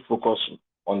to even focus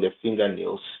on the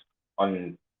fingernails,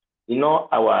 on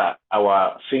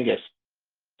our fingers.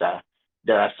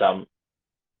 There are some,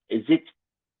 is it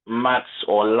marks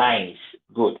or lines?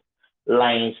 Good,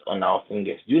 lines on our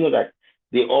fingers. Do you know that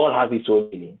they all have its own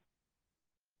meaning?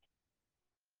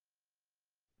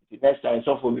 The next time,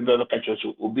 so for people catch us,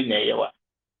 will be near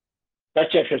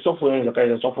catch us, so for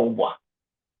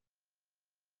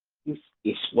this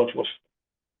is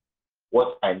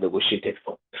what I negotiated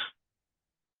for.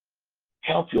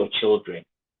 Help your children,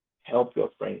 help your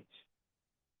friends.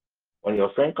 When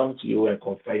your friend comes to you and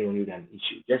confide on you an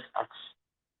issue, just ask.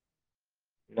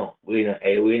 No, we know,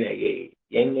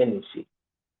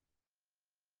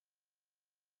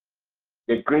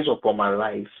 the grace upon my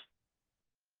life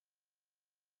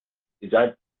is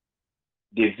that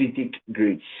Davidic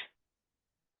grace.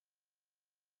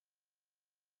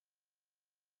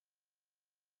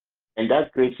 And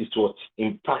that grace is what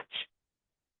impact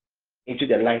into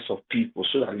the lives of people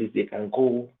so that at least they can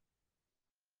go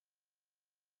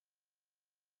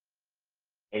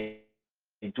and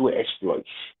do exploits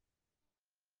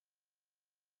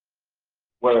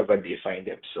wherever they find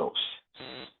themselves.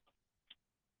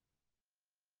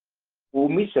 We'll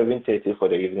meet 7:30 for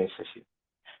the evening session.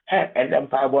 And then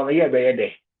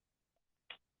there.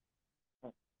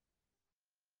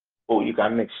 Oh, you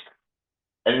can mix.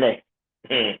 And then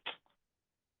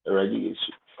already is.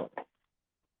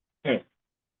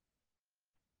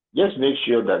 Just make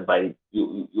sure that by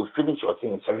you finish your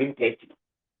thing at 7:30.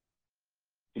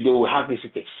 They will have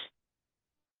visitors.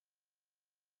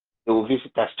 They will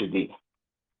visit us today.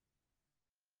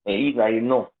 And either you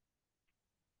know,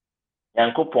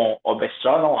 Yankopon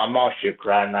Obestrano amount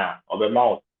Shekrana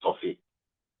Obema Toffee.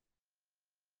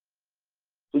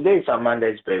 Today is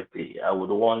Amanda's birthday. I would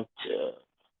want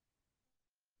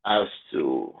us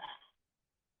to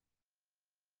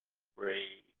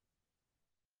pray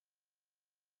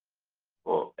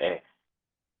for her.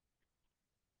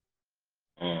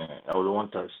 I would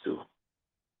want us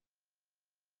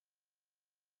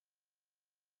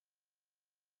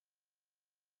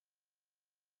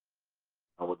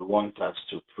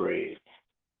to pray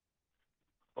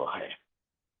for her.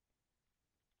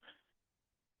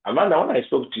 Amanda, when I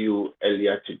spoke to you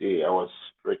earlier today, I was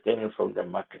returning from the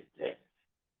market there.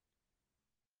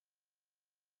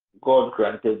 God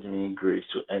granted me grace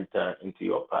to enter into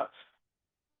your path.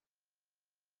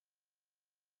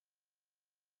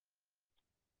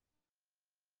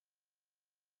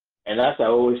 And as I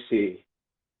always say,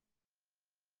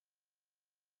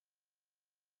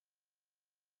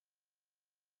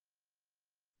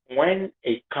 when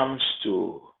it comes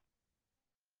to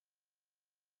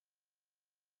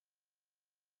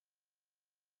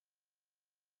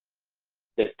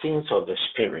the things of the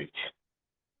spirit,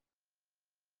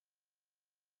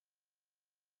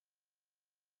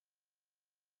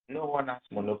 no one has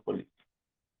monopoly.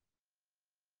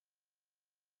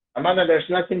 Amanda, there's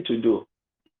nothing to do.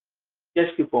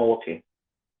 Just keep on working.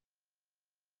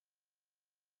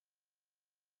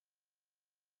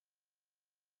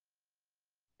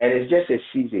 And it's just a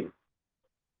season.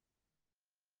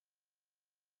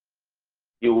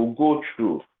 You will go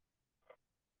through.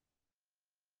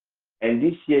 And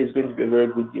this year is going to be a very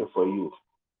good year for you.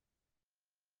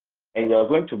 And you are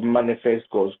going to manifest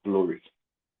God's glory.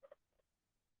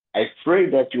 I pray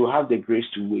that you have the grace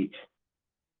to wait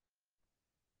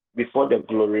before the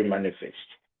glory manifests.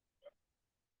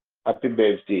 Happy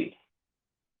birthday.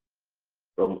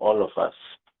 from all of us.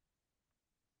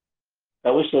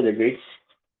 I wish her the grace.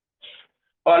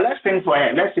 Oh, let's sing for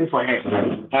him. Let's sing for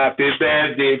him. Happy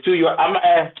birthday to you.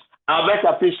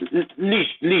 Alberta, please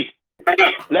lead.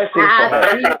 Let's sing for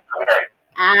him.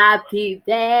 Happy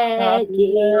birthday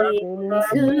to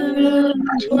you.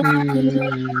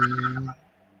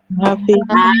 Happy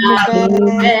birthday.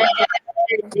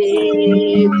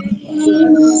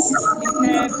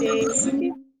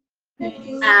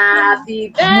 Happy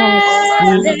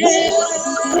birthday.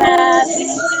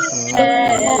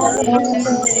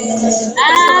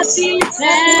 Happy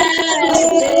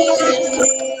birthday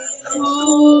to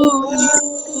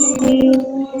you.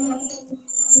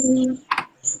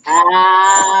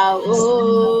 How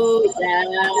old are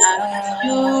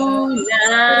you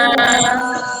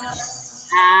now?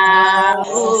 How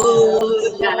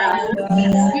old are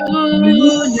you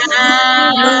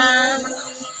now?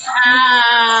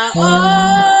 How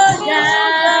old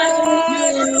are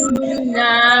you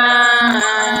now?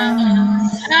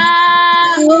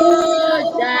 How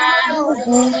old are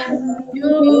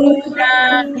you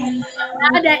now?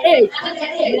 Now the age.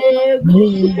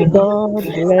 May God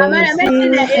I'm bless gonna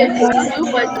mention the you. age. You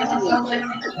forgive me.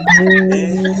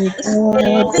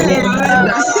 May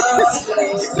God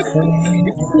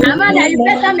Amanda, you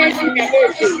better mention the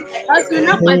age. Else will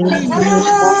not continue.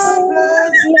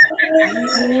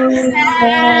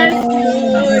 Bless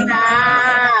you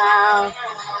now.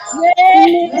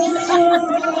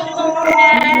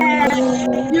 Bless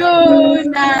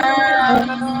you now.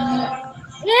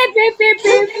 Hip, hip, hip,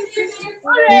 hip.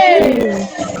 Hooray!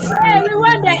 Hey, we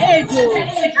want the age.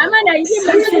 Amanda, you didn't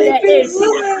mention the age.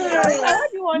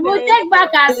 We will take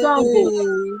back our song.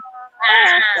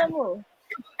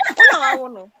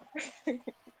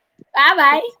 Bye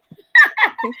bye.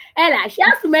 Ella, she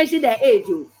has to mention the age.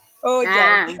 Oh,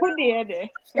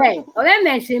 Hey, okay,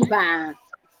 mention bye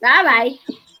bye.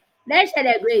 Let's share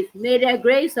the grace. May the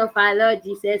grace of our Lord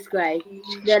Jesus Christ,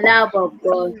 the love of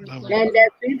God, and the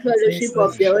sweet fellowship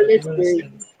of the Holy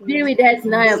Spirit be with us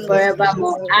now and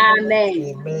forevermore.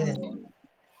 Amen.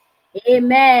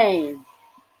 Amen.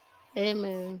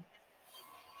 Amen.